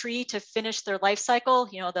underneath the tree to finish their life cycle.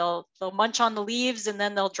 They'll munch on the leaves, and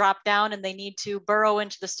then they'll drop down, and they need to burrow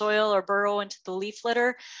into the soil or burrow into the leaf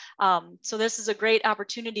litter. So this is a great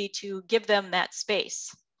opportunity to give them that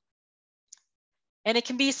space. And it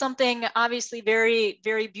can be something obviously very,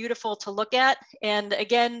 very beautiful to look at. And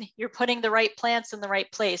again, you're putting the right plants in the right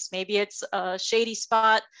place. Maybe it's a shady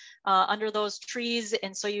spot under those trees,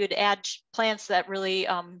 and so you'd add plants that really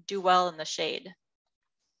do well in the shade.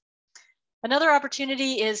 Another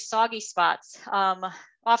opportunity is soggy spots.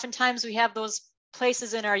 Oftentimes we have those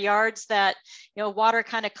places in our yards that water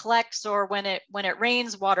kind of collects, or when it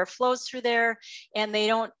rains, water flows through there, and they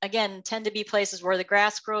don't, again, tend to be places where the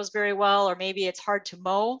grass grows very well, or maybe it's hard to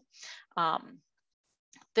mow.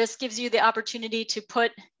 This gives you the opportunity to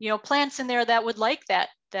put plants in there that would like that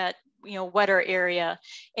wetter area,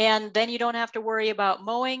 and then you don't have to worry about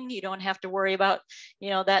mowing. You don't have to worry about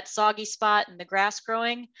that soggy spot and the grass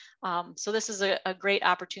growing. So this is a great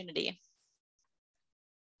opportunity.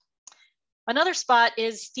 Another spot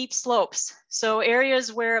is steep slopes. So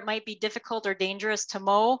areas where it might be difficult or dangerous to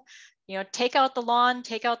mow, take out the lawn,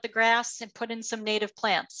 take out the grass, and put in some native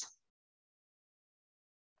plants.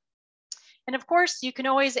 And of course, you can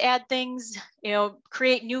always add things,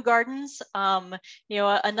 create new gardens. A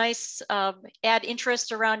nice add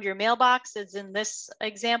interest around your mailbox, as in this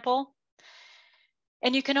example.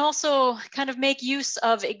 And you can also kind of make use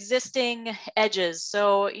of existing edges.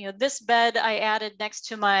 So, this bed I added next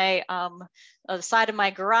to my the side of my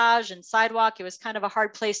garage and sidewalk. It was kind of a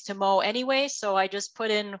hard place to mow anyway. So I just put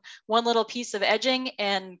in one little piece of edging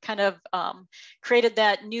and kind of created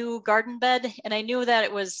that new garden bed. And I knew that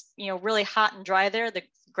it was, really hot and dry there. The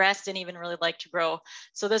grass didn't even really like to grow.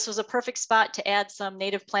 So this was a perfect spot to add some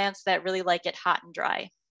native plants that really like it hot and dry.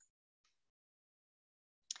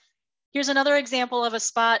 Here's another example of a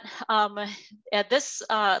spot. At this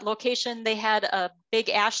location, they had a big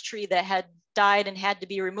ash tree that had died and had to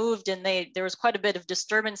be removed, and there was quite a bit of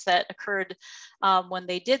disturbance that occurred when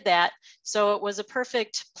they did that. So it was a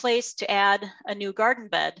perfect place to add a new garden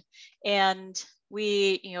bed. And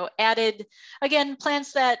we added, again,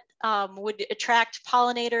 plants that would attract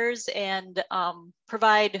pollinators and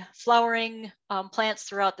provide flowering plants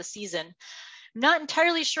throughout the season. I'm not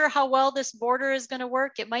entirely sure how well this border is going to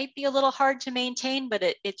work. It might be a little hard to maintain, but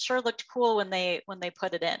it sure looked cool when they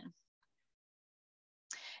put it in.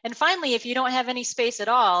 And finally, if you don't have any space at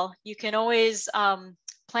all, you can always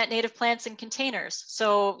plant native plants in containers.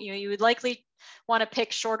 So you would likely want to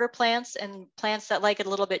pick shorter plants and plants that like it a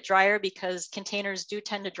little bit drier, because containers do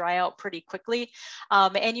tend to dry out pretty quickly.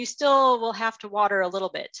 And you still will have to water a little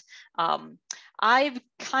bit. I've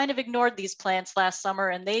kind of ignored these plants last summer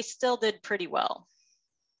and they still did pretty well.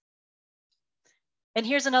 And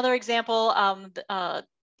here's another example.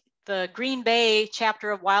 The Green Bay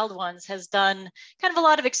chapter of Wild Ones has done kind of a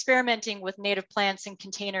lot of experimenting with native plants in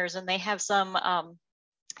containers, and they have some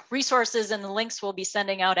resources and the links we'll be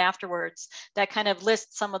sending out afterwards that kind of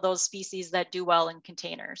list some of those species that do well in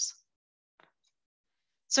containers.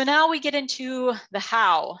 So now we get into the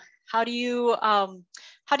how. How do you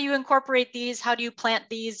incorporate these? How do you plant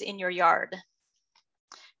these in your yard?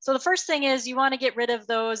 So the first thing is you want to get rid of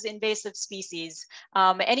those invasive species.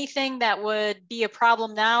 Anything that would be a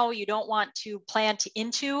problem now, you don't want to plant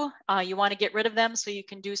into. You want to get rid of them so you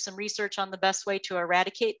can do some research on the best way to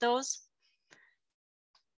eradicate those.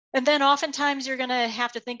 And then oftentimes you're going to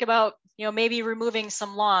have to think about, maybe removing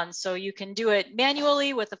some lawns. So you can do it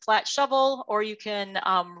manually with a flat shovel, or you can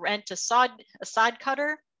rent a sod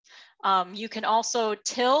cutter. You can also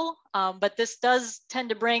till, but this does tend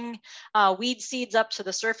to bring weed seeds up to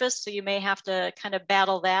the surface. So you may have to kind of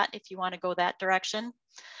battle that if you want to go that direction.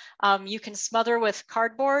 You can smother with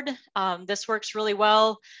cardboard. This works really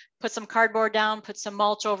well. Put some cardboard down, put some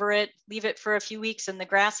mulch over it, leave it for a few weeks and the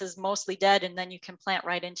grass is mostly dead, and then you can plant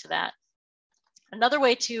right into that. Another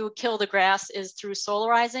way to kill the grass is through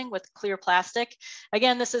solarizing with clear plastic.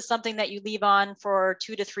 Again, this is something that you leave on for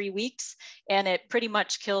 2 to 3 weeks and it pretty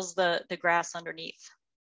much kills the grass underneath.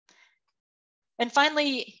 And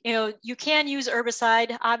finally, you can use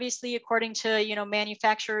herbicide, obviously, according to,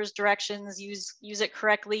 manufacturers' directions, use it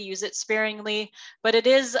correctly, use it sparingly, but it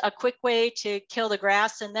is a quick way to kill the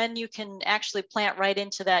grass. And then you can actually plant right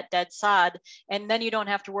into that dead sod. And then you don't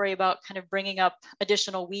have to worry about kind of bringing up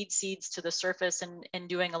additional weed seeds to the surface and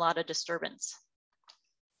doing a lot of disturbance.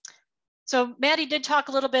 So Maddie did talk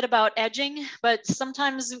a little bit about edging, but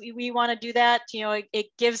sometimes we want to do that. It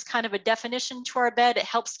gives kind of a definition to our bed. It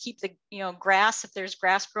helps keep the, grass, if there's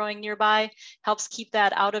grass growing nearby, helps keep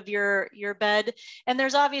that out of your bed. And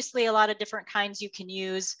there's obviously a lot of different kinds you can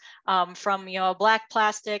use, from, black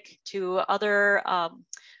plastic to other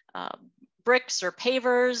bricks or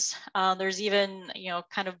pavers. There's even,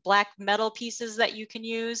 kind of black metal pieces that you can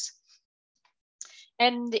use.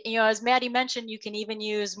 And, as Maddie mentioned, you can even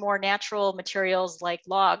use more natural materials like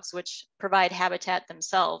logs, which provide habitat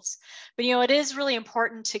themselves. But, it is really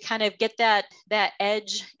important to kind of get that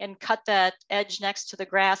edge and cut that edge next to the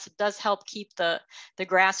grass. It does help keep the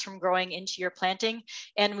grass from growing into your planting.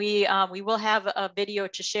 And we will have a video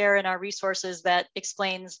to share in our resources that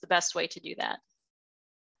explains the best way to do that.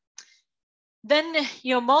 Then,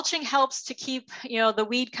 mulching helps to keep, the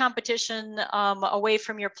weed competition away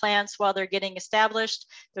from your plants while they're getting established.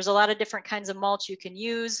 There's a lot of different kinds of mulch you can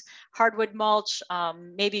use, hardwood mulch,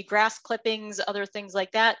 maybe grass clippings, other things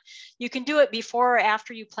like that. You can do it before or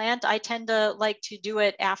after you plant. I tend to like to do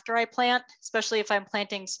it after I plant, especially if I'm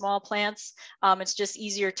planting small plants. It's just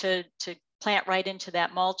easier to plant right into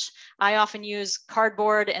that mulch. I often use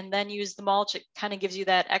cardboard and then use the mulch. It kind of gives you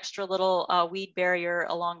that extra little weed barrier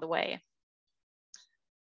along the way.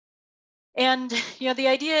 And, the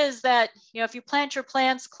idea is that, if you plant your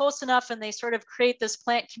plants close enough and they sort of create this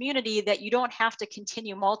plant community, that you don't have to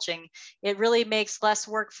continue mulching. It really makes less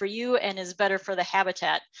work for you and is better for the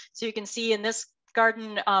habitat. So you can see in this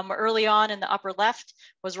garden early on in the upper left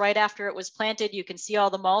was right after it was planted. You can see all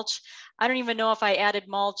the mulch. I don't even know if I added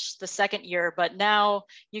mulch the second year, but now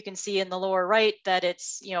you can see in the lower right that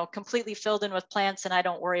it's, you know, completely filled in with plants, and I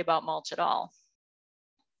don't worry about mulch at all.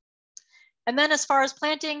 And then as far as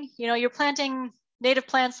planting, you know, you're planting native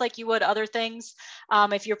plants like you would other things.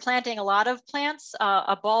 If you're planting a lot of plants,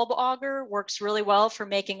 a bulb auger works really well for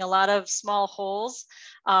making a lot of small holes.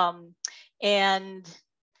 And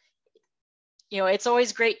you know, it's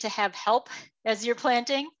always great to have help as you're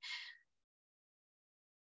planting.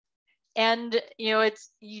 And, you know,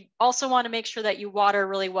 you also want to make sure that you water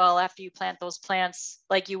really well after you plant those plants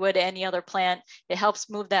like you would any other plant. It helps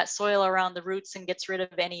move that soil around the roots and gets rid of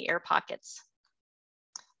any air pockets.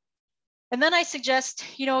 And then I suggest,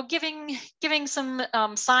 you know, giving some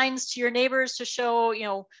signs to your neighbors to show, you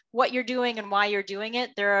know, what you're doing and why you're doing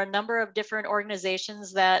it. There are a number of different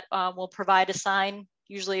organizations that will provide a sign,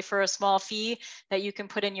 usually for a small fee, that you can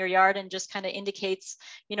put in your yard and just kind of indicates,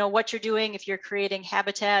 you know, what you're doing, if you're creating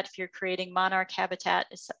habitat, if you're creating monarch habitat,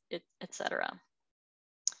 etc.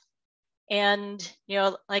 And, you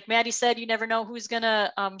know, like Maddie said, you never know who's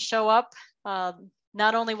gonna show up.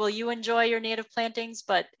 Not only will you enjoy your native plantings,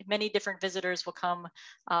 but many different visitors will come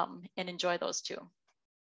and enjoy those too.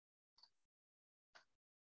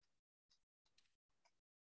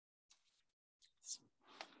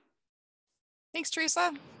 Thanks,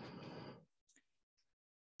 Teresa.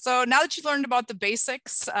 So now that you've learned about the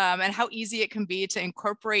basics and how easy it can be to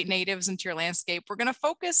incorporate natives into your landscape, we're going to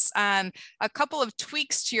focus on a couple of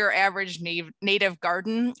tweaks to your average native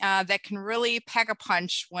garden that can really pack a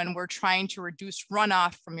punch when we're trying to reduce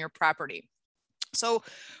runoff from your property. So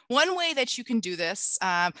one way that you can do this,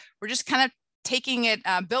 we're just kind of taking it,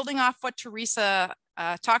 building off what Teresa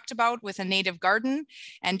talked about with a native garden,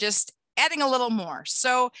 and just adding a little more.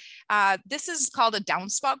 So this is called a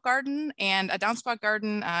downspout garden, and a downspout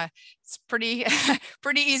garden, it's pretty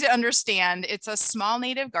easy to understand. It's a small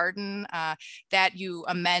native garden that you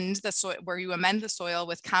amend the soil, where you amend the soil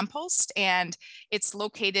with compost, and it's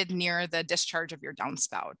located near the discharge of your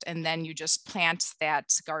downspout. And then you just plant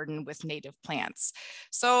that garden with native plants.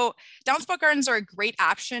 So downspout gardens are a great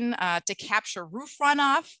option to capture roof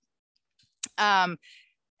runoff.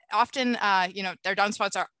 Often, you know, their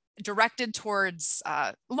downspouts are directed towards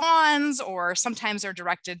lawns, or sometimes they're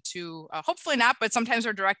directed to, hopefully not, but sometimes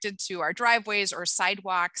they're directed to our driveways or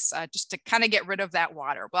sidewalks, just to kind of get rid of that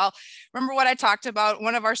water. Well, remember what I talked about?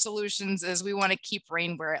 One of our solutions is we want to keep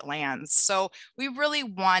rain where it lands. So we really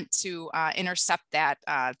want to intercept that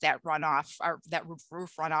that runoff, or that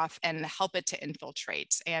roof runoff, and help it to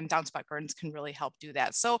infiltrate. And downspout gardens can really help do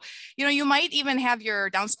that. So, you know, you might even have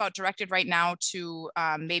your downspout directed right now to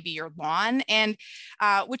maybe your lawn, and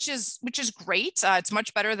which is great. It's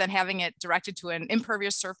much better than having it directed to an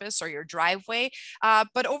impervious surface or your driveway.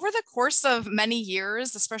 But over the course of many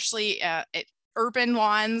years, especially urban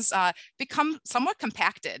lawns become somewhat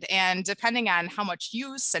compacted, and depending on how much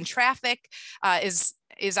use and traffic is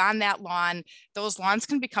on that lawn, those lawns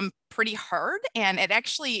can become pretty hard. And it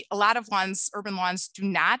actually, a lot of lawns, urban lawns, do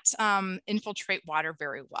not infiltrate water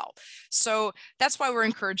very well. So that's why we're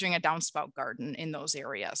encouraging a downspout garden in those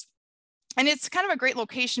areas. And it's kind of a great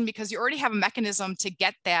location because you already have a mechanism to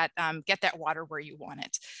get that water where you want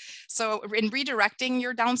it. So in redirecting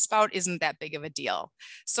your downspout isn't that big of a deal.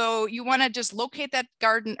 So you want to just locate that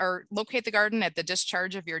garden, or locate the garden at the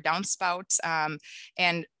discharge of your downspout,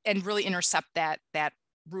 and really intercept that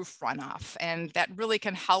roof runoff. And that really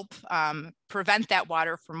can help prevent that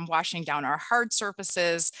water from washing down our hard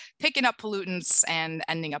surfaces, picking up pollutants, and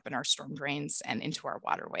ending up in our storm drains and into our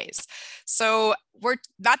waterways. So we're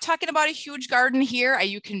not talking about a huge garden here.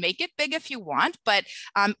 You can make it big if you want, but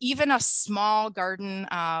even a small garden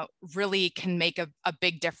really can make a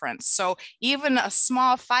big difference. So even a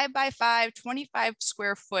small 5x5, 25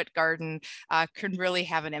 square foot garden can really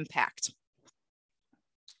have an impact.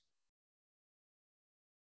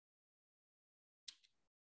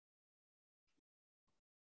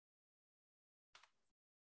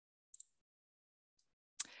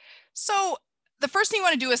 So the first thing you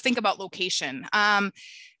want to do is think about location.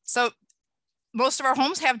 So most of our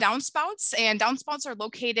homes have downspouts, and downspouts are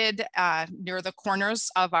located near the corners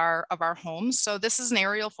of our homes. So this is an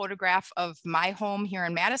aerial photograph of my home here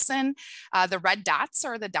in Madison. The red dots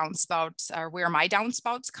are the downspouts, are where my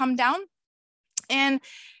downspouts come down. And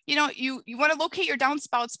you know, you want to locate your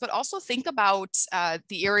downspouts, but also think about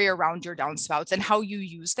the area around your downspouts and how you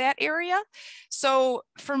use that area. So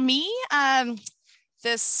for me,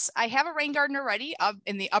 I have a rain garden already up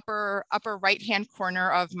in the upper right hand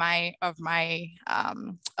corner of my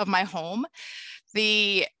home.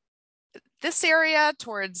 this area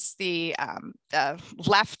towards the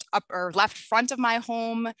left up or left front of my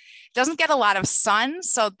home doesn't get a lot of sun,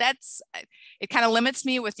 so it kind of limits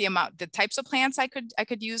me with the types of plants I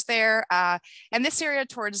could use there. And this area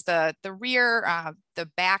towards the rear, the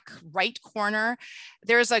back right corner,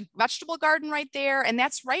 there's a vegetable garden right there, and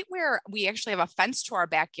that's right where we actually have a fence to our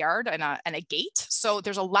backyard and a gate. So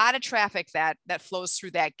there's a lot of traffic that flows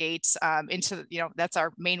through that gate into, that's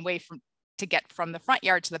our main way to get from the front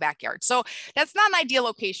yard to the backyard. So that's not an ideal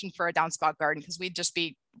location for a downspout garden because we'd just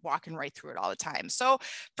be walking right through it all the time. So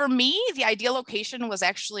for me, the ideal location was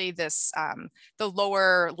actually this, the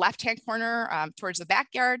lower left-hand corner towards the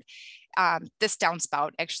backyard. This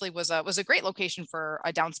downspout actually was a great location for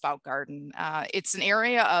a downspout garden. It's an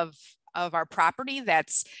area of our property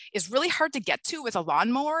is really hard to get to with a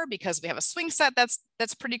lawnmower because we have a swing set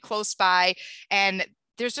that's pretty close by, and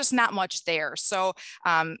there's just not much there. So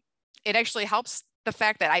it actually helps the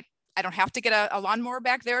fact that I don't have to get a lawnmower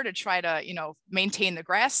back there to try to, maintain the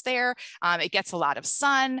grass there. It gets a lot of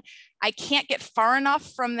sun. I can't get far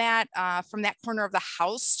enough from that corner of the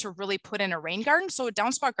house to really put in a rain garden. So a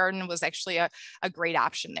downspout garden was actually a great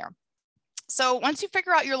option there. So once you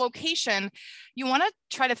figure out your location, you want to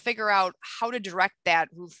try to figure out how to direct that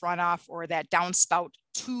roof runoff or that downspout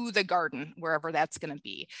to the garden, wherever that's going to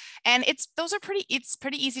be. And it's pretty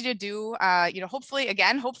easy to do. Hopefully your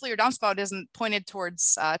downspout isn't pointed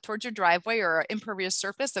towards your driveway or impervious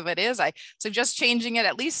surface. If it is, I suggest changing it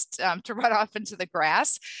at least to run off into the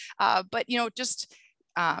grass. But just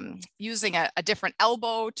using a different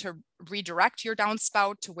elbow to redirect your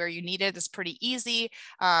downspout to where you need it is pretty easy,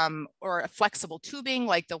 or a flexible tubing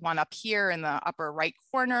like the one up here in the upper right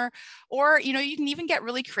corner, or you can even get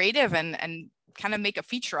really creative and kind of make a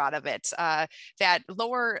feature out of it. That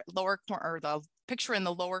lower corner, or the picture in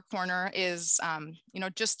the lower corner, is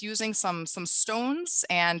just using some stones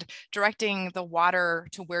and directing the water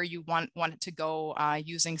to where you want it to go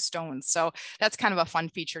using stones. So that's kind of a fun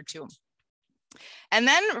feature too. And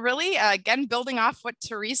then really, again, building off what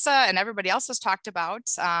Teresa and everybody else has talked about,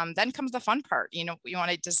 then comes the fun part. You want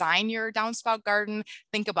to design your downspout garden,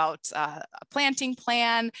 think about a planting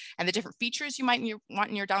plan and the different features you might want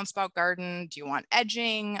in your downspout garden. Do you want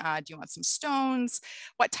edging? Do you want some stones?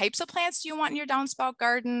 What types of plants do you want in your downspout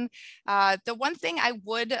garden? The one thing I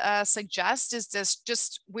would suggest is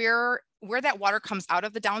just where that water comes out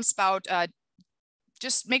of the downspout,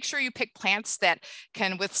 just make sure you pick plants that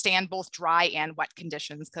can withstand both dry and wet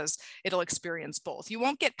conditions, because it'll experience both. You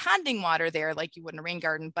won't get ponding water there like you would in a rain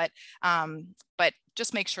garden, but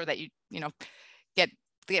just make sure that you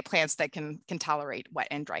get plants that can tolerate wet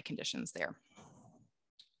and dry conditions there.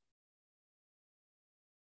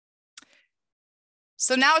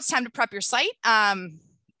 So now it's time to prep your site.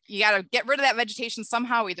 You got to get rid of that vegetation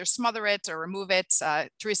somehow, either smother it or remove it.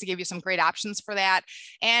 Teresa gave you some great options for that.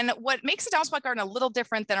 And what makes a downspout garden a little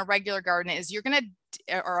different than a regular garden is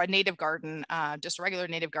or a native garden, just a regular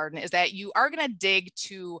native garden, is that you are going to dig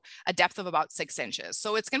to a depth of about 6 inches.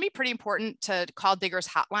 So it's going to be pretty important to call Digger's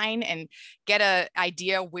Hotline and get an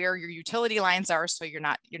idea where your utility lines are, so you're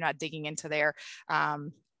not digging into there.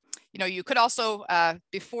 You could also,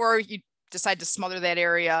 before you decide to smother that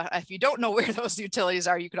area, if you don't know where those utilities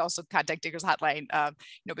are, you could also contact Digger's Hotline,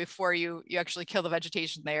 before you actually kill the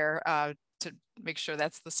vegetation there, to make sure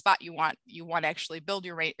that's the spot you want to actually build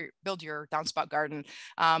your downspout garden.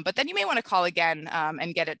 But then you may want to call again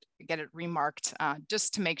and get it remarked,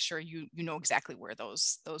 just to make sure you know exactly where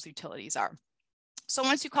those utilities are. So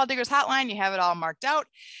once you call Digger's Hotline, you have it all marked out.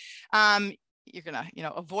 You're gonna,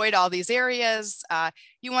 avoid all these areas.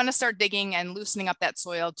 You want to start digging and loosening up that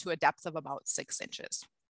soil to a depth of about 6 inches.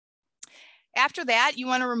 After that, you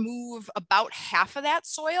want to remove about half of that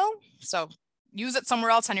soil. So use it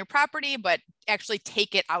somewhere else on your property, but actually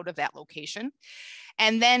take it out of that location.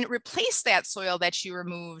 And then replace that soil that you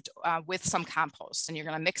removed with some compost, and you're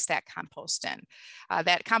going to mix that compost in.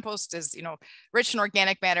 That compost is, rich in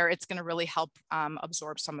organic matter. It's going to really help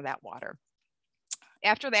absorb some of that water.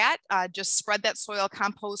 After that, just spread that soil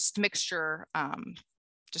compost mixture,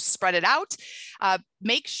 just spread it out.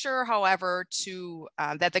 Make sure, however,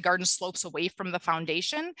 that the garden slopes away from the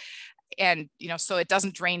foundation, and so it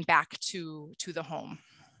doesn't drain back to the home.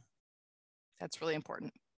 That's really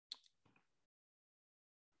important.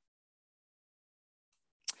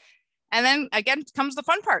 And then again comes the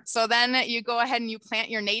fun part. So then you go ahead and you plant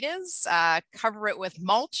your natives, cover it with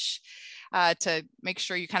mulch to make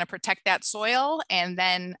sure you kind of protect that soil. And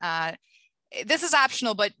then this is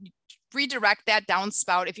optional, but redirect that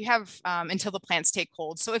downspout if you have until the plants take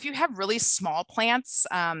hold. So if you have really small plants,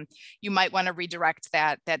 you might want to redirect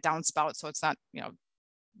that downspout so it's not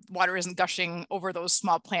water isn't gushing over those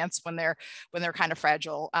small plants when they're kind of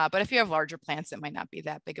fragile. But if you have larger plants, it might not be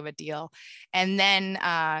that big of a deal. And then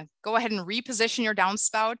go ahead and reposition your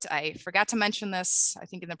downspout. I forgot to mention this, I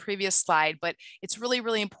think in the previous slide, but it's really,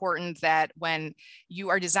 really important that when you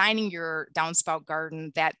are designing your downspout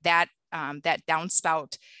garden, that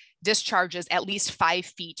downspout discharges at least 5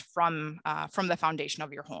 feet from the foundation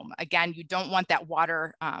of your home. Again, you don't want that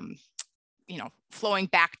water flowing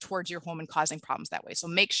back towards your home and causing problems that way. So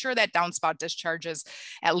make sure that downspout discharges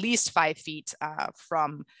at least 5 feet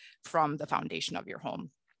from the foundation of your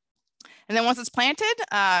home. And then once it's planted,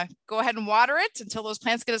 go ahead and water it until those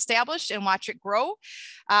plants get established and watch it grow.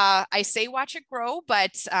 I say watch it grow,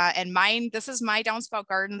 but this is my downspout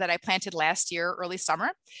garden that I planted last year, early summer,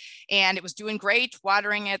 and it was doing great,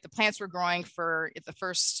 watering it. The plants were growing for the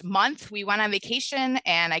first month. We went on vacation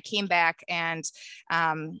and I came back and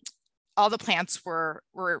all the plants were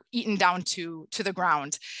eaten down to the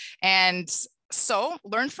ground. And so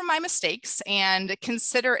learn from my mistakes and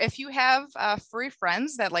consider, if you have furry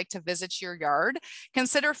friends that like to visit your yard,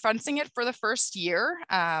 consider fencing it for the first year.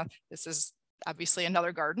 This is obviously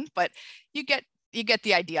another garden, but you get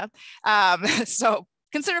the idea. So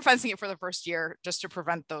consider fencing it for the first year just to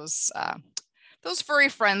prevent those furry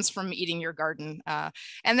friends from eating your garden.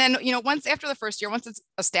 And then, once after the first year, once it's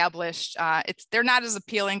established, they're not as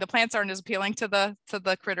appealing. The plants aren't as appealing to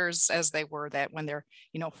the critters as they were when they're,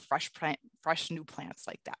 fresh new plants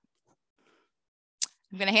like that.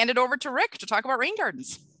 I'm going to hand it over to Rick to talk about rain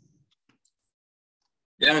gardens.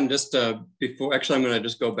 Yeah, and just before, actually, I'm going to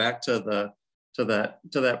just go back to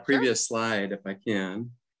that previous slide if I can.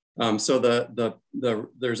 So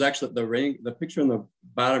there's actually the picture on the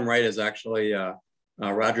bottom right is actually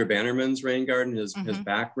Roger Bannerman's rain garden, his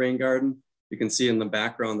back rain garden. You can see in the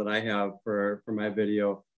background that I have for my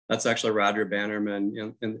video, that's actually Roger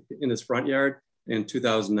Bannerman in his front yard in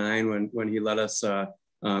 2009 when he let us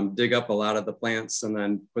dig up a lot of the plants and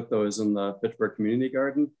then put those in the Pittsburgh Community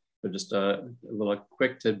Garden. So just a little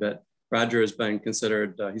quick tidbit. Roger has been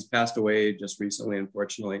considered, he's passed away just recently,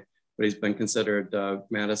 unfortunately, but he's been considered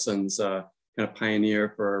Madison's kind of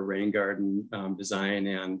pioneer for rain garden design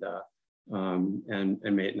and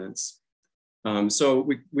maintenance. So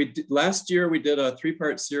last year we did a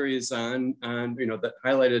 3-part series on that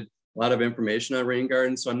highlighted a lot of information on rain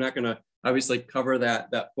gardens. So I'm not going to obviously cover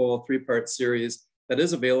that full 3-part series. That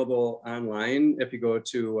is available online if you go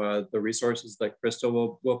to the resources that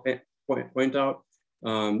Crystal will point out.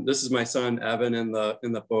 This is my son Evan in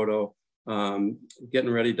the photo.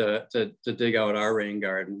 Getting ready to dig out our rain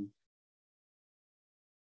garden.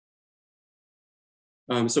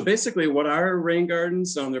 So basically what are rain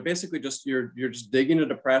gardens? They're basically just, you're just digging a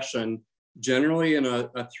depression, generally in a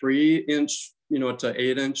 3-inch, to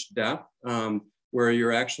 8-inch depth, where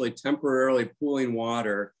you're actually temporarily pooling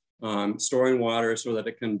water, storing water so that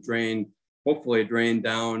it can hopefully drain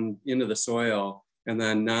down into the soil and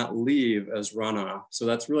then not leave as runoff. So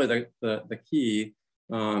that's really the key.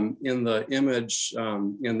 In the image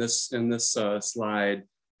in this slide,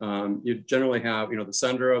 you generally have, the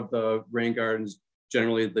center of the rain gardens,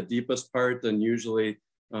 generally the deepest part, and usually,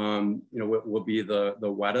 will be the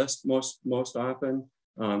wettest most often.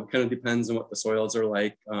 Kind of depends on what the soils are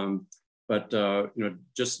like. But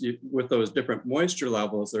with those different moisture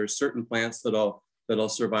levels, there's certain plants that'll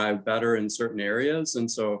survive better in certain areas,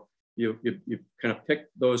 and so you kind of pick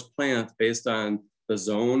those plants based on the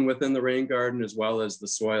zone within the rain garden as well as the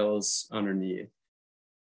soils underneath.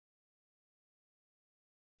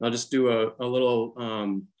 I'll just do a little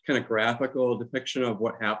kind of graphical depiction of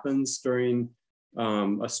what happens during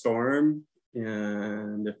a storm,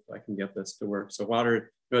 and if I can get this to work. So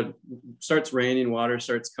water, it starts raining, water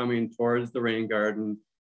starts coming towards the rain garden,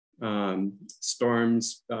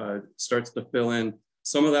 storms starts to fill in.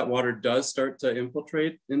 Some of that water does start to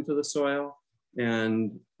infiltrate into the soil,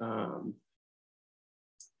 and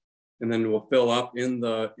then will fill up in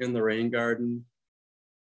the rain garden.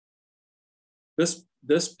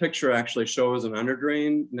 This picture actually shows an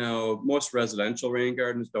underdrain. Now, most residential rain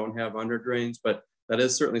gardens don't have underdrains, but that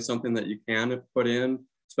is certainly something that you can put in,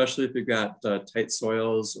 especially if you've got tight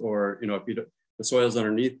soils, or if the soils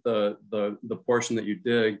underneath the portion that you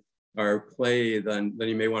dig are clay, then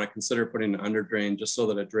you may want to consider putting an underdrain just so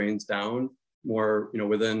that it drains down more.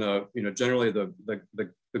 Within generally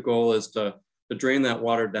the goal is to drain that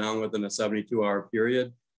water down within a 72-hour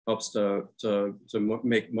period. Helps to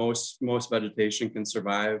make most vegetation can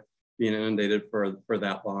survive being inundated for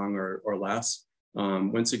that long or less.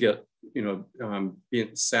 Once you get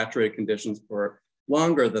being saturated conditions for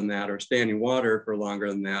longer than that, or standing water for longer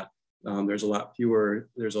than that, there's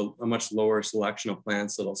a much lower selection of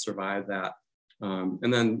plants that'll survive that.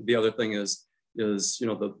 And then the other thing is you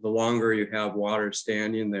know, the longer you have water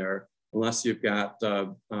standing there, unless you've got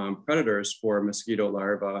predators for mosquito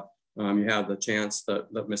larvae, you have the chance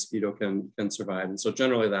that mosquito can survive. And so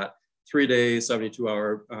generally that 3-day,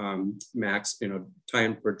 72-hour max, you know,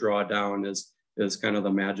 time for drawdown is kind of the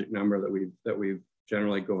magic number that we've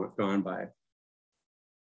generally gone by.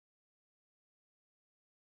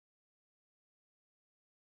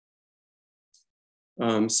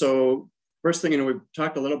 So first thing, you know, we've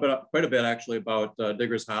talked quite a bit actually about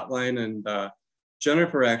Digger's Hotline, and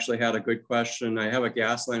Jennifer actually had a good question. I have a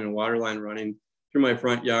gas line and water line running through my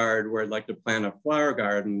front yard where I'd like to plant a flower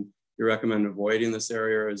garden. You recommend avoiding this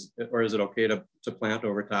area, or is it okay to plant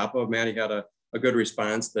over top of? Maddie had a good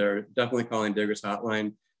response there. Definitely calling Digger's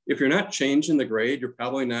Hotline. If you're not changing the grade, you're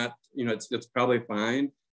probably not, you know, it's probably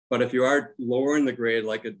fine. But if you are lowering the grade,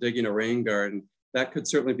 like digging a rain garden, that could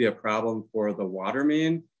certainly be a problem for the water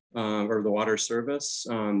main or the water service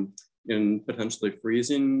in potentially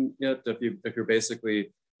freezing it if you're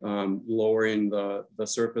basically lowering the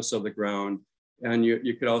surface of the ground. And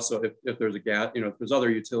you could also, if there's a gas, you know, if there's other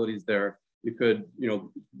utilities there, you could, you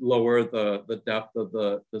know, lower the depth of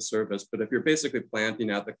the surface. But if you're basically planting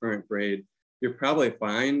at the current grade, you're probably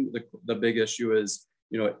fine. The big issue is,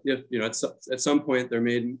 you know, if, you know, at some point they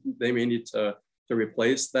may need to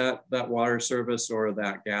replace that water service or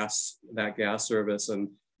that gas service,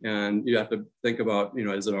 and you have to think about, you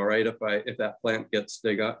know, is it all right if that plant gets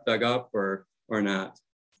dug up or not?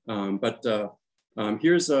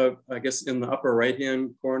 Here's I guess in the upper right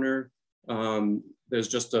hand corner, there's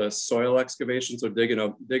just a soil excavation, so digging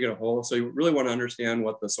a hole. So you really want to understand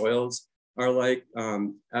what the soils are like.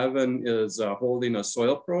 Evan is holding a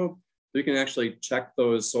soil probe. So you can actually check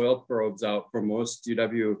those soil probes out from most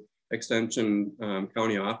UW Extension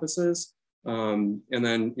county offices. And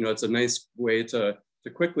then, you know, it's a nice way to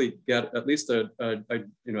quickly get at least a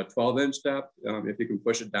 12-inch depth if you can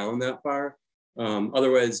push it down that far.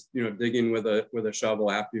 Otherwise, you know, digging with a shovel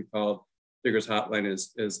after you've called Digger's Hotline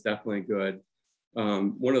is definitely good.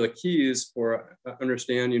 One of the keys for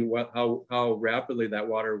understanding how rapidly that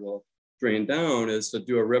water will drain down is to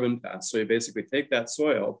do a ribbon test. So you basically take that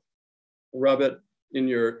soil, rub it in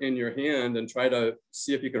your hand, and try to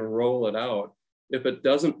see if you can roll it out. If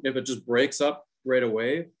it just breaks up right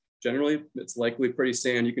away, generally it's likely pretty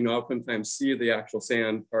sand. You can oftentimes see the actual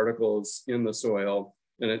sand particles in the soil,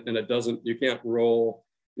 and it doesn't. You can't roll,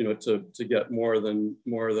 you know, to get more than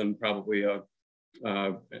probably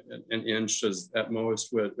an inch at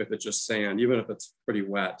most if it's just sand, even if it's pretty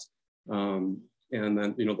wet. And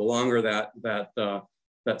then, you know, the longer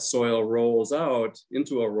that soil rolls out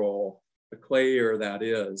into a roll, the clayier that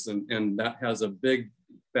is, and that has a big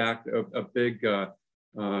fact of a big.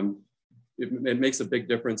 It makes a big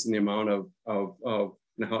difference in the amount of you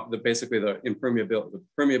know, how basically the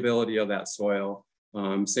permeability of that soil.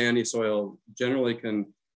 Sandy soil generally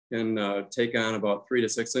can take on about 3 to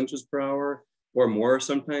 6 inches per hour or more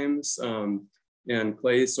sometimes. And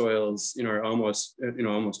clay soils, you know, are almost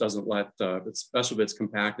doesn't let, especially if it's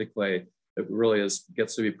compacted clay, it really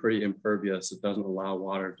gets to be pretty impervious. It doesn't allow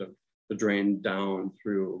water to drain down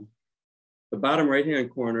through. The bottom right-hand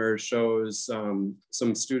corner shows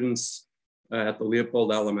some students at the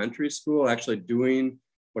Leopold Elementary School actually doing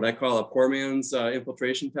what I call a poor man's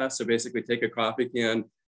infiltration test. So basically take a coffee can,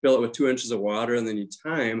 fill it with 2 inches of water, and then you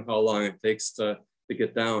time how long it takes to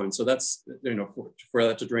get down. So that's, you know, for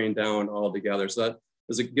that to drain down all together. So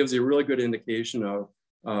it gives you a really good indication of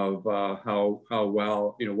how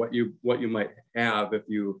well, you know, what you might have if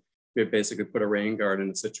you basically put a rain garden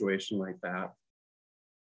in a situation like that.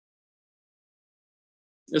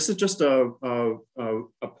 This is just a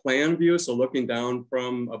plan view, so looking down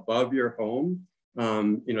from above your home,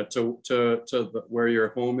 you know, to where your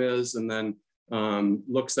home is, and then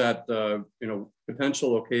looks at you know,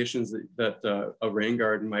 potential locations that a rain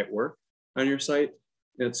garden might work on your site.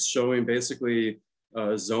 It's showing basically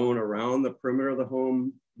a zone around the perimeter of the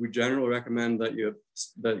home. We generally recommend that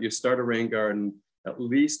you start a rain garden at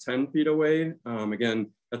least 10 feet away.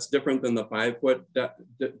 Again, that's different than the 5-foot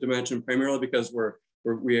dimension, primarily because we're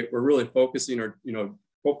really focusing, or, you know,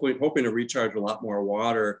 hoping to recharge a lot more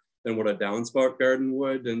water than what a downspout garden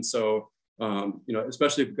would. And so, you know,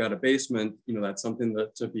 especially if you've got a basement, you know, that's something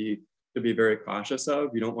that to be very cautious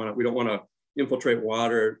of. We don't want to infiltrate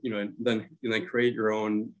water, you know, and then create your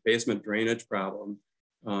own basement drainage problem.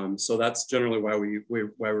 So that's generally why we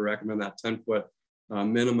recommend that 10-foot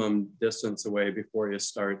minimum distance away before you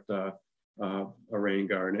start a rain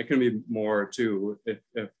garden. It can be more too if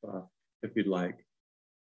you'd like.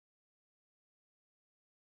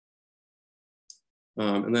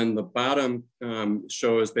 And then the bottom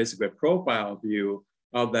shows basically a profile view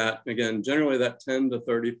of that. Again, generally that 10 to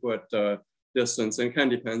 30 foot distance, and it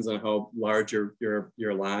kind of depends on how large your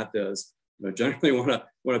lot is. You generally want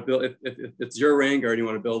to build, if it's your rain garden, you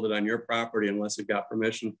want to build it on your property unless you've got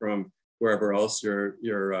permission from wherever else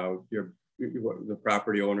the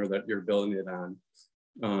property owner that you're building it on.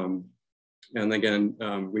 And again,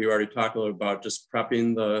 we already talked a little about just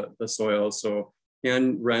prepping the soil. So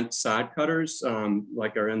hand rent sod cutters,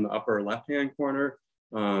 like are in the upper left-hand corner,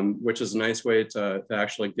 which is a nice way to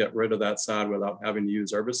actually get rid of that sod without having to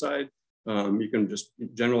use herbicide. You can just,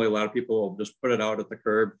 generally a lot of people will just put it out at the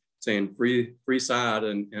curb saying free sod,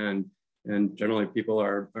 and generally people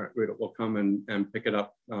will come and pick it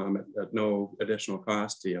up at no additional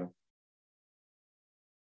cost to you.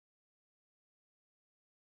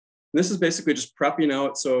 This is basically just prepping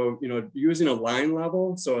out. So, using a line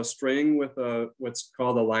level, so a string with what's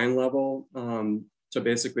called a line level to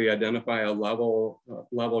basically identify a level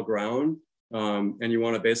ground. And you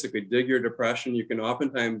want to basically dig your depression. You can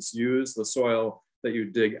oftentimes use the soil that you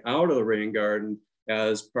dig out of the rain garden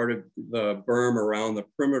as part of the berm around the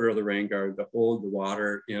perimeter of the rain garden to hold the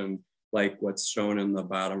water in, like what's shown in the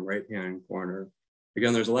bottom right-hand corner.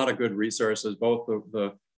 Again, there's a lot of good resources, both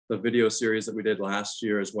the video series that we did last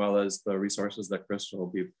year, as well as the resources that Crystal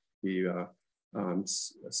will be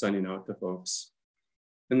sending out to folks.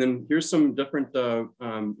 And then here's some different,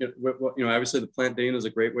 obviously the plant data is a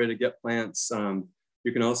great way to get plants.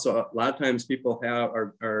 You can also, a lot of times people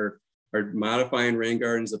are modifying rain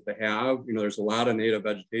gardens that they have. There's a lot of native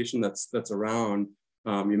vegetation that's around.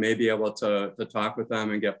 You may be able to talk with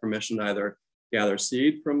them and get permission to either gather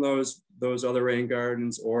seed from those other rain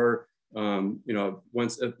gardens, or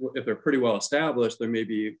if they're pretty well established, there may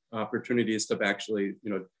be opportunities to actually,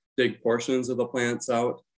 dig portions of the plants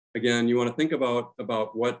out. Again, you want to think about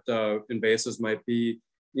what invasives might be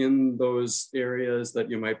in those areas that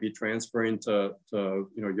you might be transferring to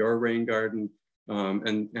your rain garden,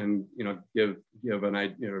 and give an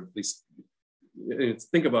idea, at least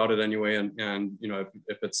think about it anyway. And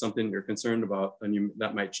if it's something you're concerned about, then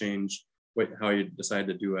that might change how you decide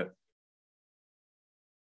to do it.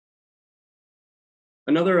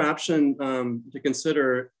 Another option to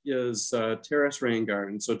consider is terrace rain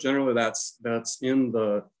garden. So generally that's in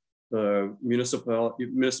the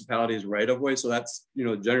municipality's right of way. So that's,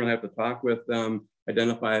 generally have to talk with them,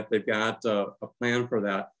 identify if they've got a plan for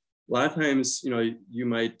that. A lot of times, you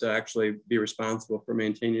might actually be responsible for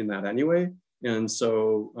maintaining that anyway. And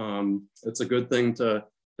so it's a good thing to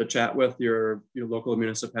chat with your local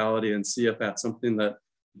municipality and see if that's something that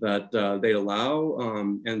they allow.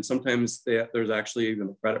 And sometimes there's actually even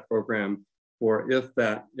a credit program for if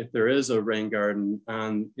there is a rain garden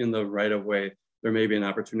in the right of way, there may be an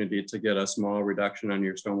opportunity to get a small reduction on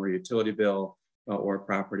your stormwater utility bill or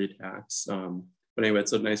property tax. But anyway,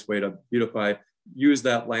 it's a nice way to beautify, use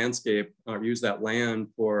that landscape, or use that land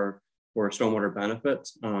for stormwater benefit.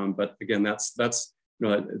 But again, that's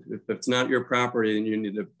if it's not your property, then you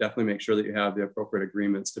need to definitely make sure that you have the appropriate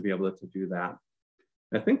agreements to be able to do that.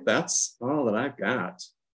 I think that's all that I've got.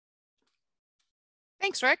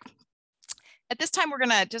 Thanks, Rick. At this time, we're going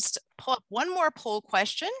to just pull up one more poll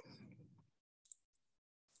question.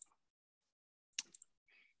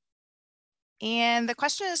 And the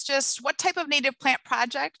question is just, what type of native plant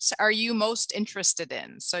projects are you most interested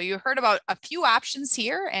in? So you heard about a few options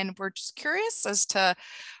here, and we're just curious as to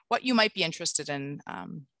what you might be interested in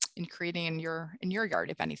creating in your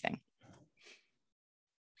yard, if anything.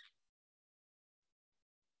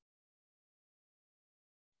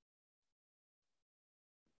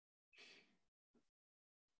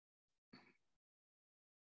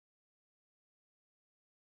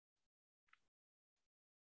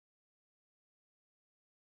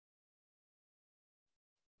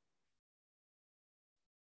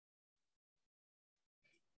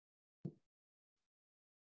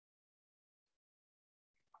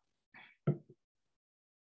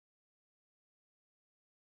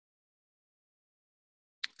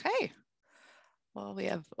 Okay, well, we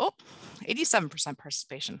have 87%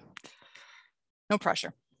 participation. No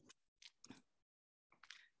pressure.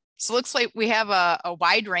 So it looks like we have a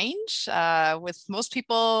wide range with most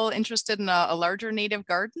people interested in a larger native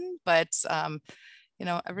garden, but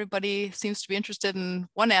everybody seems to be interested in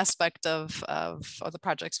one aspect of the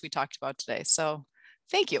projects we talked about today. So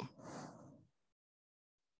thank you.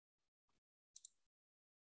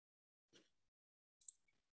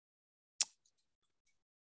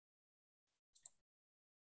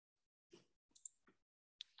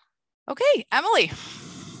 Okay, Emily.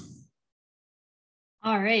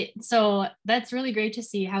 All right, so that's really great to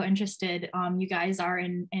see how interested you guys are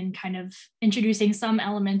in kind of introducing some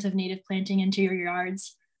element of native planting into your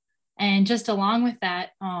yards. And just along with that,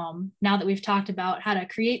 now that we've talked about how to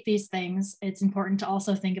create these things, it's important to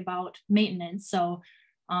also think about maintenance. So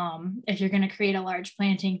if you're going to create a large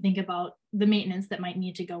planting, think about the maintenance that might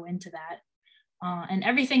need to go into that. And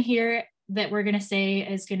everything here that we're going to say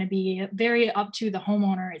is going to be very up to the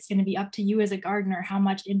homeowner. It's going to be up to you as a gardener how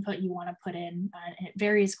much input you want to put in. And it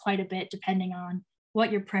varies quite a bit depending on what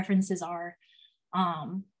your preferences are.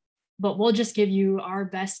 But we'll just give you our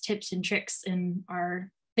best tips and tricks and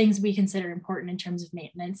our things we consider important in terms of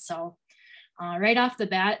maintenance. So right off the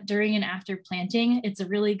bat, during and after planting, it's a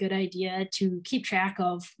really good idea to keep track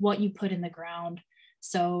of what you put in the ground.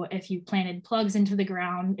 So if you planted plugs into the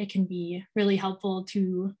ground, it can be really helpful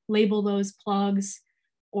to label those plugs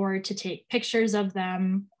or to take pictures of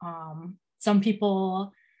them. Some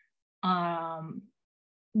people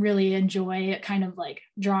really enjoy kind of like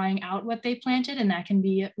drawing out what they planted, and that can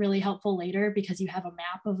be really helpful later because you have a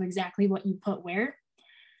map of exactly what you put where.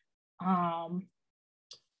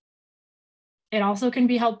 It also can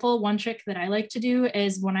be helpful. One trick that I like to do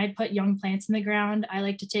is when I put young plants in the ground, I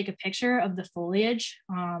like to take a picture of the foliage.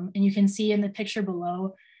 And you can see in the picture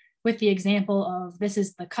below with the example of this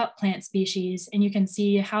is the cut plant species, and you can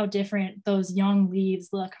see how different those young leaves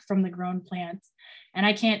look from the grown plants. And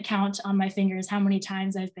I can't count on my fingers how many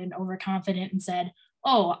times I've been overconfident and said,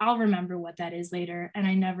 oh, I'll remember what that is later, and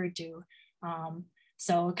I never do.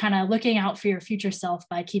 So kind of looking out for your future self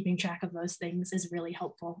by keeping track of those things is really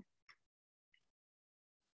helpful.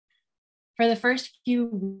 For the first few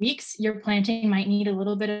weeks, your planting might need a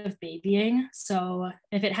little bit of babying. So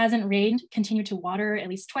if it hasn't rained, continue to water at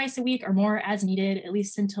least twice a week or more as needed, at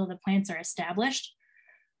least until the plants are established.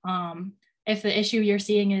 If the issue you're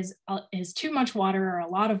seeing is too much water or a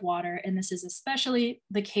lot of water, and this is especially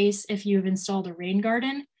the case if you've installed a rain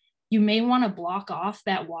garden, you may want to block off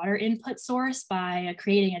that water input source by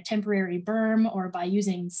creating a temporary berm or by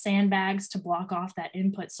using sandbags to block off that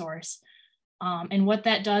input source. And what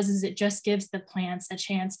that does is it just gives the plants a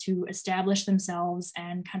chance to establish themselves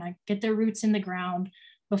and kind of get their roots in the ground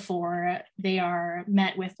before they are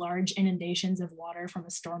met with large inundations of water from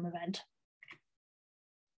a storm event.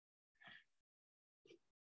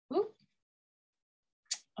 Ooh.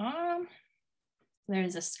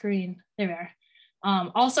 There's a screen, there we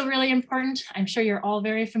are. Also really important, I'm sure you're all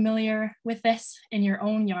very familiar with this in your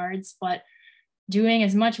own yards, but doing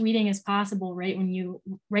as much weeding as possible right when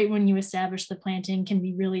you establish the planting can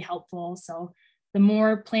be really helpful. So the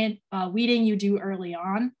more plant weeding you do early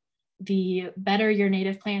on, the better your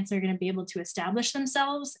native plants are going to be able to establish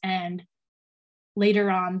themselves, and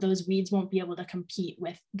later on those weeds won't be able to compete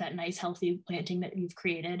with that nice healthy planting that you've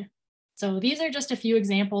created. So these are just a few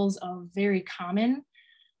examples of very common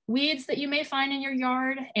weeds that you may find in your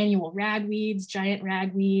yard: annual ragweeds, giant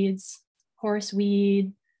ragweeds,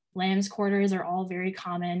 horseweed, lamb's quarters are all very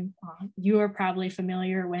common. You are probably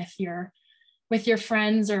familiar with your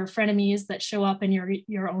friends or frenemies that show up in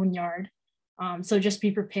your own yard. So just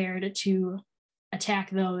be prepared to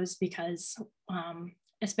attack those because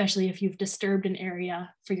especially if you've disturbed an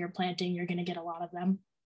area for your planting, you're going to get a lot of them.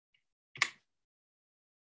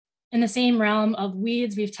 In the same realm of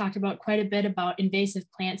weeds, we've talked about quite a bit about invasive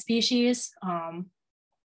plant species.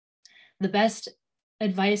 The best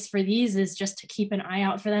advice for these is just to keep an eye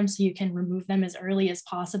out for them so you can remove them as early as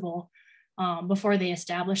possible before they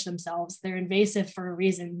establish themselves. They're invasive for a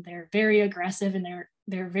reason. They're very aggressive and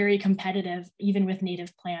they're very competitive even with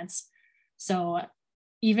native plants. So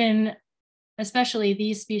especially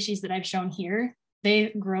these species that I've shown here,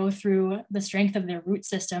 they grow through the strength of their root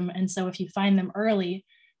system. And so if you find them early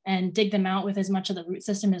and dig them out with as much of the root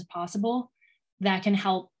system as possible, that can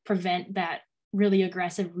help prevent that really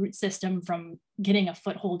aggressive root system from getting a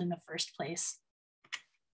foothold in the first place.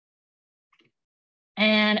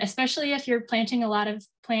 And especially if you're planting a lot of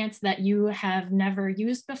plants that you have never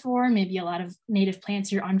used before, maybe a lot of native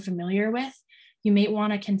plants you're unfamiliar with, you may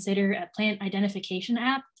want to consider a plant identification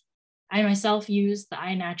app. I myself use the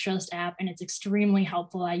iNaturalist app, and it's extremely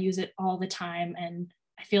helpful. I use it all the time, and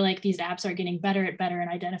I feel like these apps are getting better in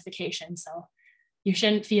identification. So you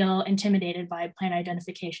shouldn't feel intimidated by plant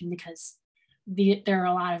identification because there are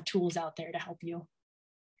a lot of tools out there to help you.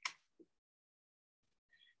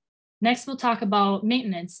 Next, we'll talk about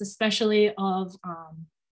maintenance, especially of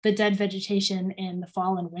the dead vegetation in the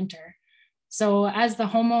fall and winter. So as the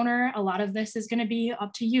homeowner, a lot of this is going to be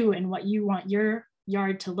up to you and what you want your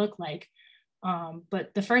yard to look like.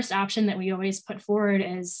 But the first option that we always put forward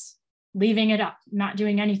is leaving it up, not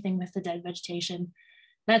doing anything with the dead vegetation.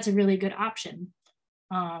 That's a really good option.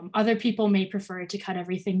 Other people may prefer to cut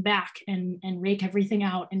everything back and rake everything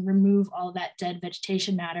out and remove all that dead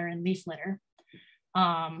vegetation matter and leaf litter.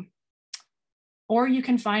 Or you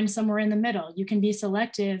can find somewhere in the middle. You can be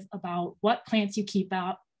selective about what plants you keep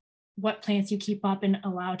up and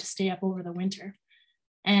allow to stay up over the winter.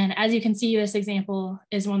 And as you can see, this example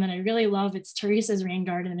is one that I really love. It's Teresa's rain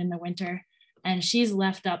garden in the winter, and she's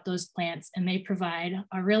left up those plants, and they provide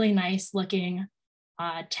a really nice looking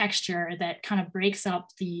texture that kind of breaks up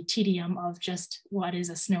the tedium of just what is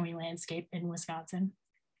a snowy landscape in Wisconsin.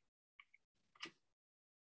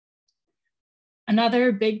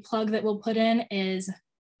 Another big plug that we'll put in is,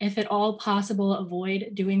 if at all possible,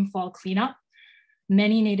 avoid doing fall cleanup.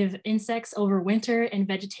 Many native insects overwinter in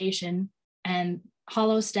vegetation, and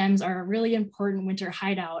hollow stems are a really important winter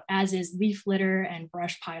hideout, as is leaf litter and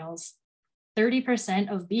brush piles.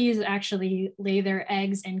 30% of bees actually lay their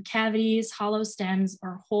eggs in cavities, hollow stems,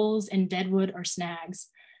 or holes in deadwood or snags.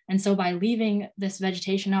 And so by leaving this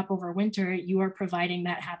vegetation up over winter, you are providing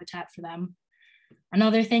that habitat for them.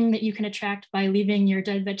 Another thing that you can attract by leaving your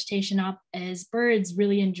dead vegetation up is birds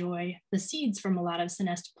really enjoy the seeds from a lot of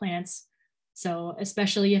senesced plants. So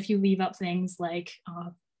especially if you leave up things like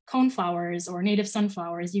coneflowers or native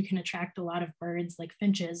sunflowers, you can attract a lot of birds like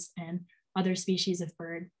finches and other species of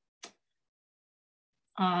bird.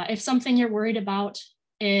 If something you're worried about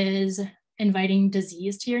is inviting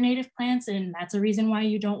disease to your native plants, and that's a reason why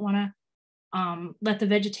you don't want to let the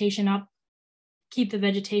vegetation up, keep the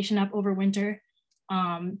vegetation up over winter,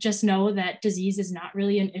 just know that disease is not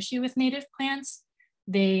really an issue with native plants.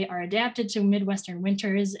 They are adapted to Midwestern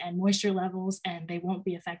winters and moisture levels, and they won't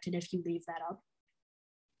be affected if you leave that up.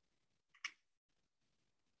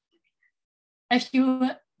 If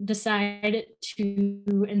you decide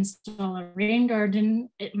to install a rain garden,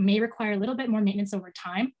 it may require a little bit more maintenance over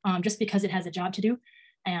time, just because it has a job to do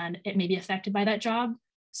and it may be affected by that job.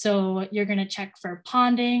 So you're going to check for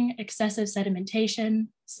ponding, excessive sedimentation,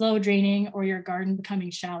 slow draining, or your garden becoming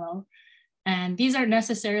shallow. And these aren't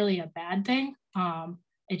necessarily a bad thing.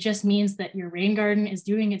 It just means that your rain garden is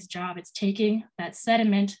doing its job. It's taking that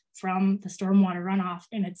sediment from the stormwater runoff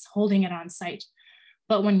and it's holding it on site.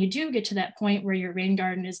 But when you do get to that point where your rain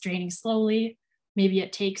garden is draining slowly, maybe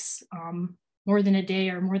it takes more than a day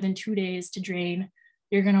or more than 2 days to drain,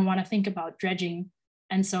 you're going to want to think about dredging.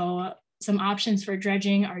 And so some options for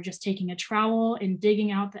dredging are just taking a trowel and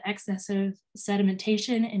digging out the excessive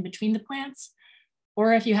sedimentation in between the plants.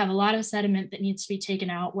 Or if you have a lot of sediment that needs to be taken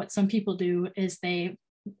out, what some people do is they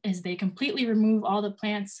completely remove all the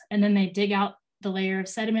plants and then they dig out the layer of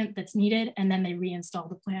sediment that's needed and then they reinstall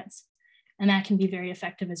the plants. And that can be very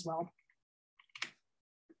effective as well.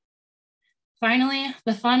 Finally,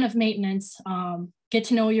 the fun of maintenance, get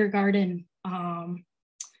to know your garden.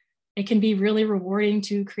 It can be really rewarding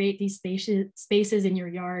to create these spaces in your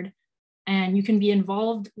yard, and you can be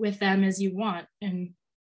involved with them as you want. And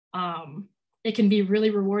it can be really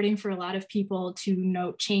rewarding for a lot of people to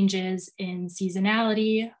note changes in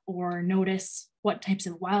seasonality or notice what types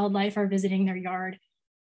of wildlife are visiting their yard.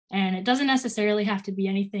 And it doesn't necessarily have to be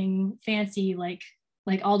anything fancy like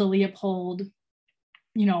Alda Leopold,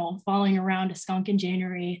 you know, following around a skunk in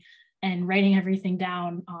January and writing everything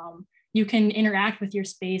down. You can interact with your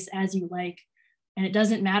space as you like, and it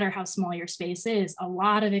doesn't matter how small your space is. A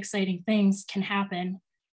lot of exciting things can happen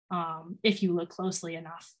if you look closely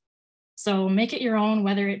enough. So make it your own,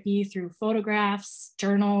 whether it be through photographs,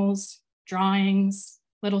 journals, drawings,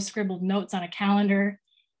 little scribbled notes on a calendar.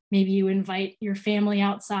 Maybe you invite your family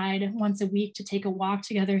outside once a week to take a walk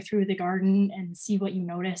together through the garden and see what you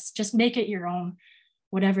notice. Just make it your own,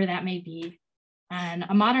 whatever that may be. And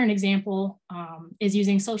a modern example is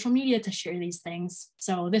using social media to share these things.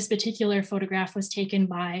 So this particular photograph was taken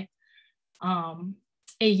by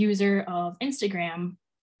a user of Instagram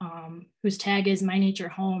whose tag is My Nature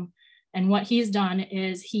Home. And what he's done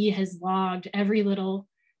is he has logged every little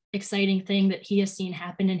exciting thing that he has seen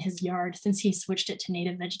happen in his yard since he switched it to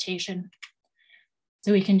native vegetation.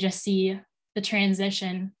 So we can just see the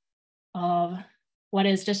transition of what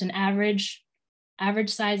is just an average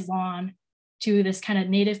size lawn to this kind of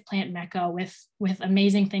native plant mecca with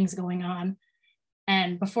amazing things going on.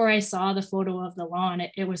 And before I saw the photo of the lawn,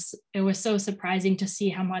 it was so surprising to see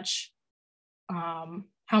how much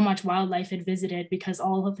wildlife had visited, because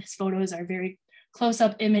all of his photos are very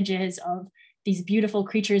close-up images of these beautiful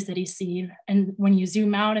creatures that he's seen. And when you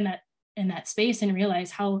zoom out in that space and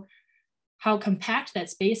realize how compact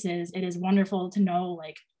that space is, it is wonderful to know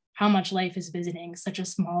like how much life is visiting such a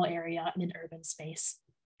small area in an urban space.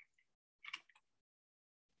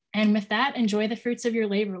 And with that, enjoy the fruits of your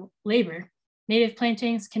labor. native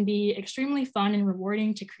plantings can be extremely fun and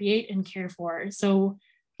rewarding to create and care for. So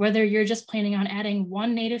whether you're just planning on adding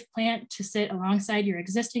one native plant to sit alongside your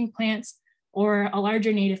existing plants, or a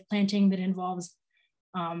larger native planting that involves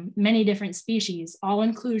many different species, all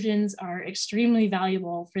inclusions are extremely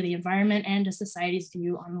valuable for the environment and a society's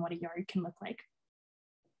view on what a yard can look like.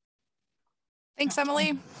 Thanks,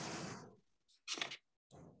 Emily.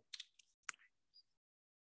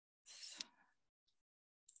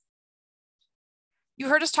 You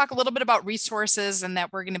heard us talk a little bit about resources and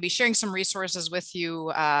that we're going to be sharing some resources with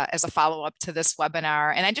you as a follow-up to this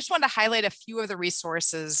webinar. And I just wanted to highlight a few of the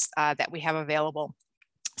resources that we have available.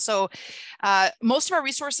 So most of our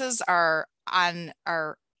resources are on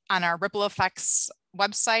our Ripple Effects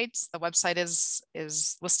website. The website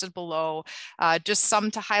is listed below. Just some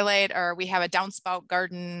to highlight are, we have a downspout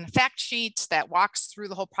garden fact sheet that walks through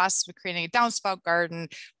the whole process of creating a downspout garden.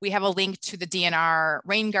 We have a link to the DNR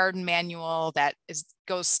rain garden manual that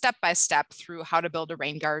goes step by step through how to build a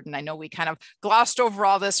rain garden. I know we kind of glossed over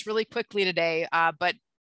all this really quickly today, but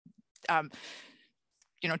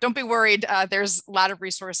you know, don't be worried. There's a lot of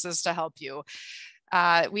resources to help you.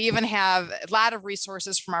 We even have a lot of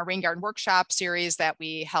resources from our rain garden workshop series that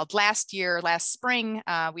we held last spring.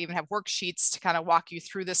 We even have worksheets to kind of walk you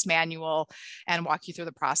through this manual and walk you through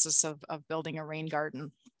the process of building a rain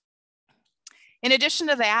garden. In addition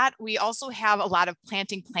to that, we also have a lot of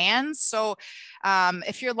planting plans. So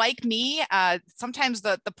if you're like me, sometimes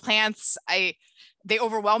the plants, they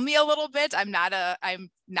overwhelm me a little bit. I'm not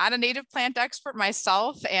a native plant expert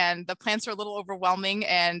myself, and the plants are a little overwhelming,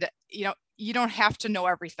 and you know, you don't have to know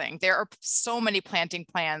everything. There are so many planting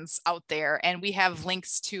plans out there, and we have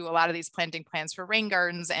links to a lot of these planting plans for rain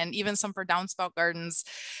gardens and even some for downspout gardens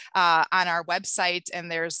on our website. And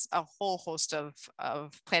there's a whole host of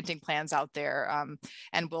planting plans out there,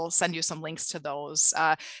 and we'll send you some links to those.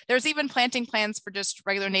 There's even planting plans for just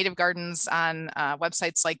regular native gardens on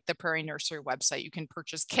websites like the Prairie Nursery website. You can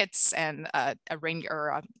purchase kits, and a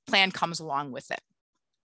plan comes along with it.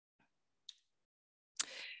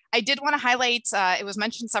 I did want to highlight, it was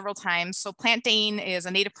mentioned several times, so Plant Dane is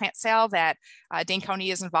a native plant sale that Dane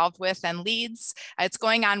County is involved with and leads. It's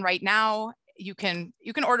going on right now. You can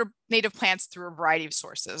order native plants through a variety of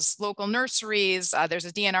sources. Local nurseries, there's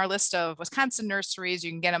a DNR list of Wisconsin nurseries.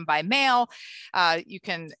 You can get them by mail. You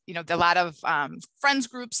can, you know, a lot of friends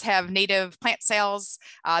groups have native plant sales.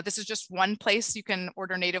 This is just one place you can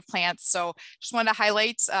order native plants. So just wanted to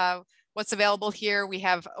highlight what's available here. We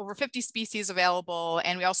have over 50 species available,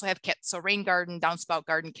 and we also have kits. So rain garden, downspout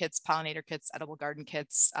garden kits, pollinator kits, edible garden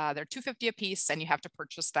kits. They're $2.50 a piece, and you have to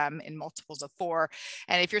purchase them in multiples of 4.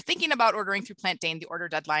 And if you're thinking about ordering through Plant Dane, the order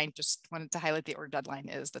deadline, just wanted to highlight the order deadline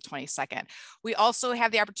is the 22nd. We also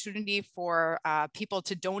have the opportunity for people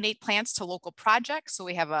to donate plants to local projects. So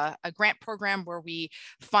we have a grant program where we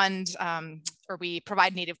fund or we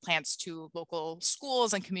provide native plants to local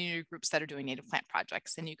schools and community groups that are doing native plant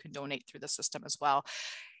projects, and you can donate through the system as well.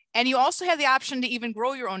 And you also have the option to even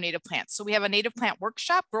grow your own native plants. So we have a native plant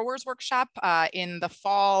workshop, growers workshop in the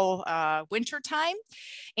fall, winter time.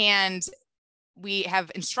 And we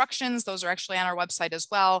have instructions, those are actually on our website as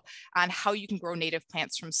well, on how you can grow native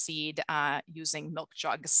plants from seed using milk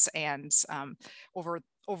jugs and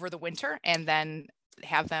over the winter, and then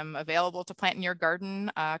have them available to plant in your garden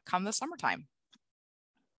come the summertime.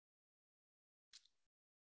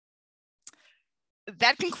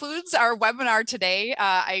 That concludes our webinar today.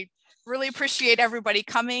 I really appreciate everybody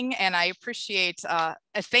coming, and I appreciate, I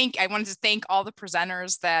wanted to thank all the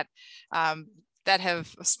presenters that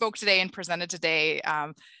have spoke today and presented today.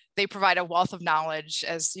 They provide a wealth of knowledge,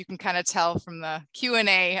 as you can kind of tell from the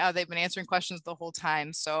Q&A. They've been answering questions the whole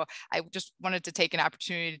time. So I just wanted to take an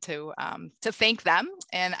opportunity to thank them.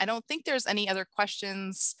 And I don't think there's any other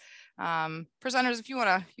questions. Presenters, if you want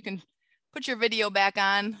to, you can put your video back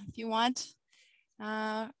on if you want.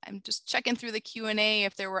 I'm just checking through the Q&A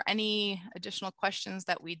if there were any additional questions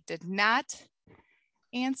that we did not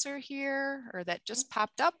answer here or that just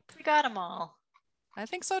popped up. We got them all. I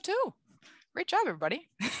think so too. Great job, everybody.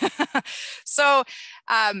 So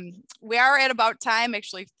we are at about time,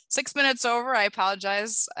 actually 6 minutes over. I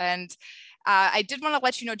apologize. And I did want to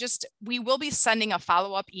let you know, we will be sending a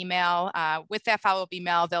follow-up email. With that follow-up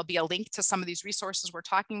email, there'll be a link to some of these resources we're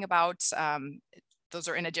talking about. those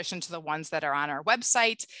are in addition to the ones that are on our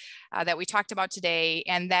website that we talked about today.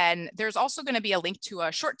 And then there's also going to be a link to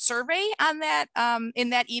a short survey on that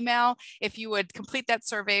in that email. If you would complete that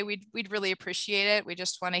survey, we'd really appreciate it. We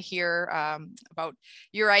just want to hear about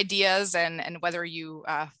your ideas and whether you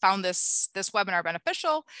found this webinar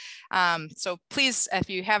beneficial. So please, if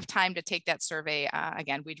you have time to take that survey,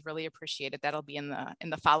 again, we'd really appreciate it. That'll be in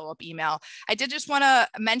the follow-up email. I did just want to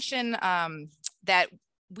mention that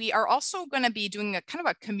we are also going to be doing a kind of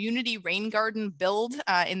a community rain garden build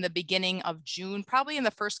in the beginning of June, probably in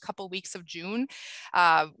the first couple weeks of June,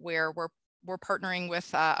 where we're partnering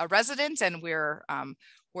with a resident, and we're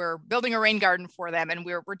building a rain garden for them, and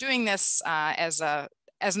we're doing this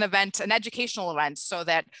as an event, an educational event, so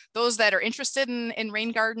that those that are interested in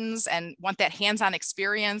rain gardens and want that hands-on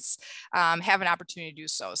experience have an opportunity to do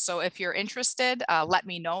so. So if you're interested, let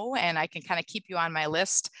me know, and I can kind of keep you on my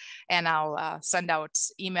list, and I'll send out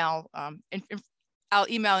email. I'll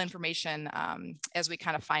email information as we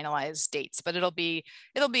kind of finalize dates, but it'll be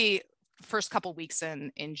first couple weeks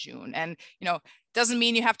in June. And doesn't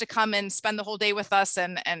mean you have to come and spend the whole day with us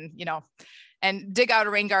and dig out a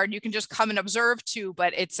rain garden. You can just come and observe too,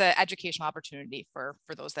 but it's an educational opportunity for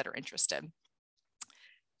those that are interested. I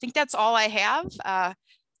think that's all I have.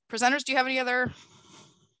 Presenters, do you have any other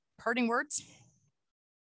parting words?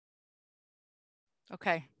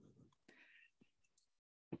 Okay.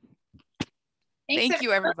 Thank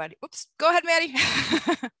you, everybody. Oops, go ahead, Maddie.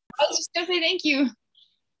 I was just gonna say thank you.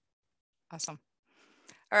 Awesome.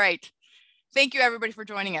 All right. Thank you, everybody, for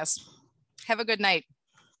joining us. Have a good night.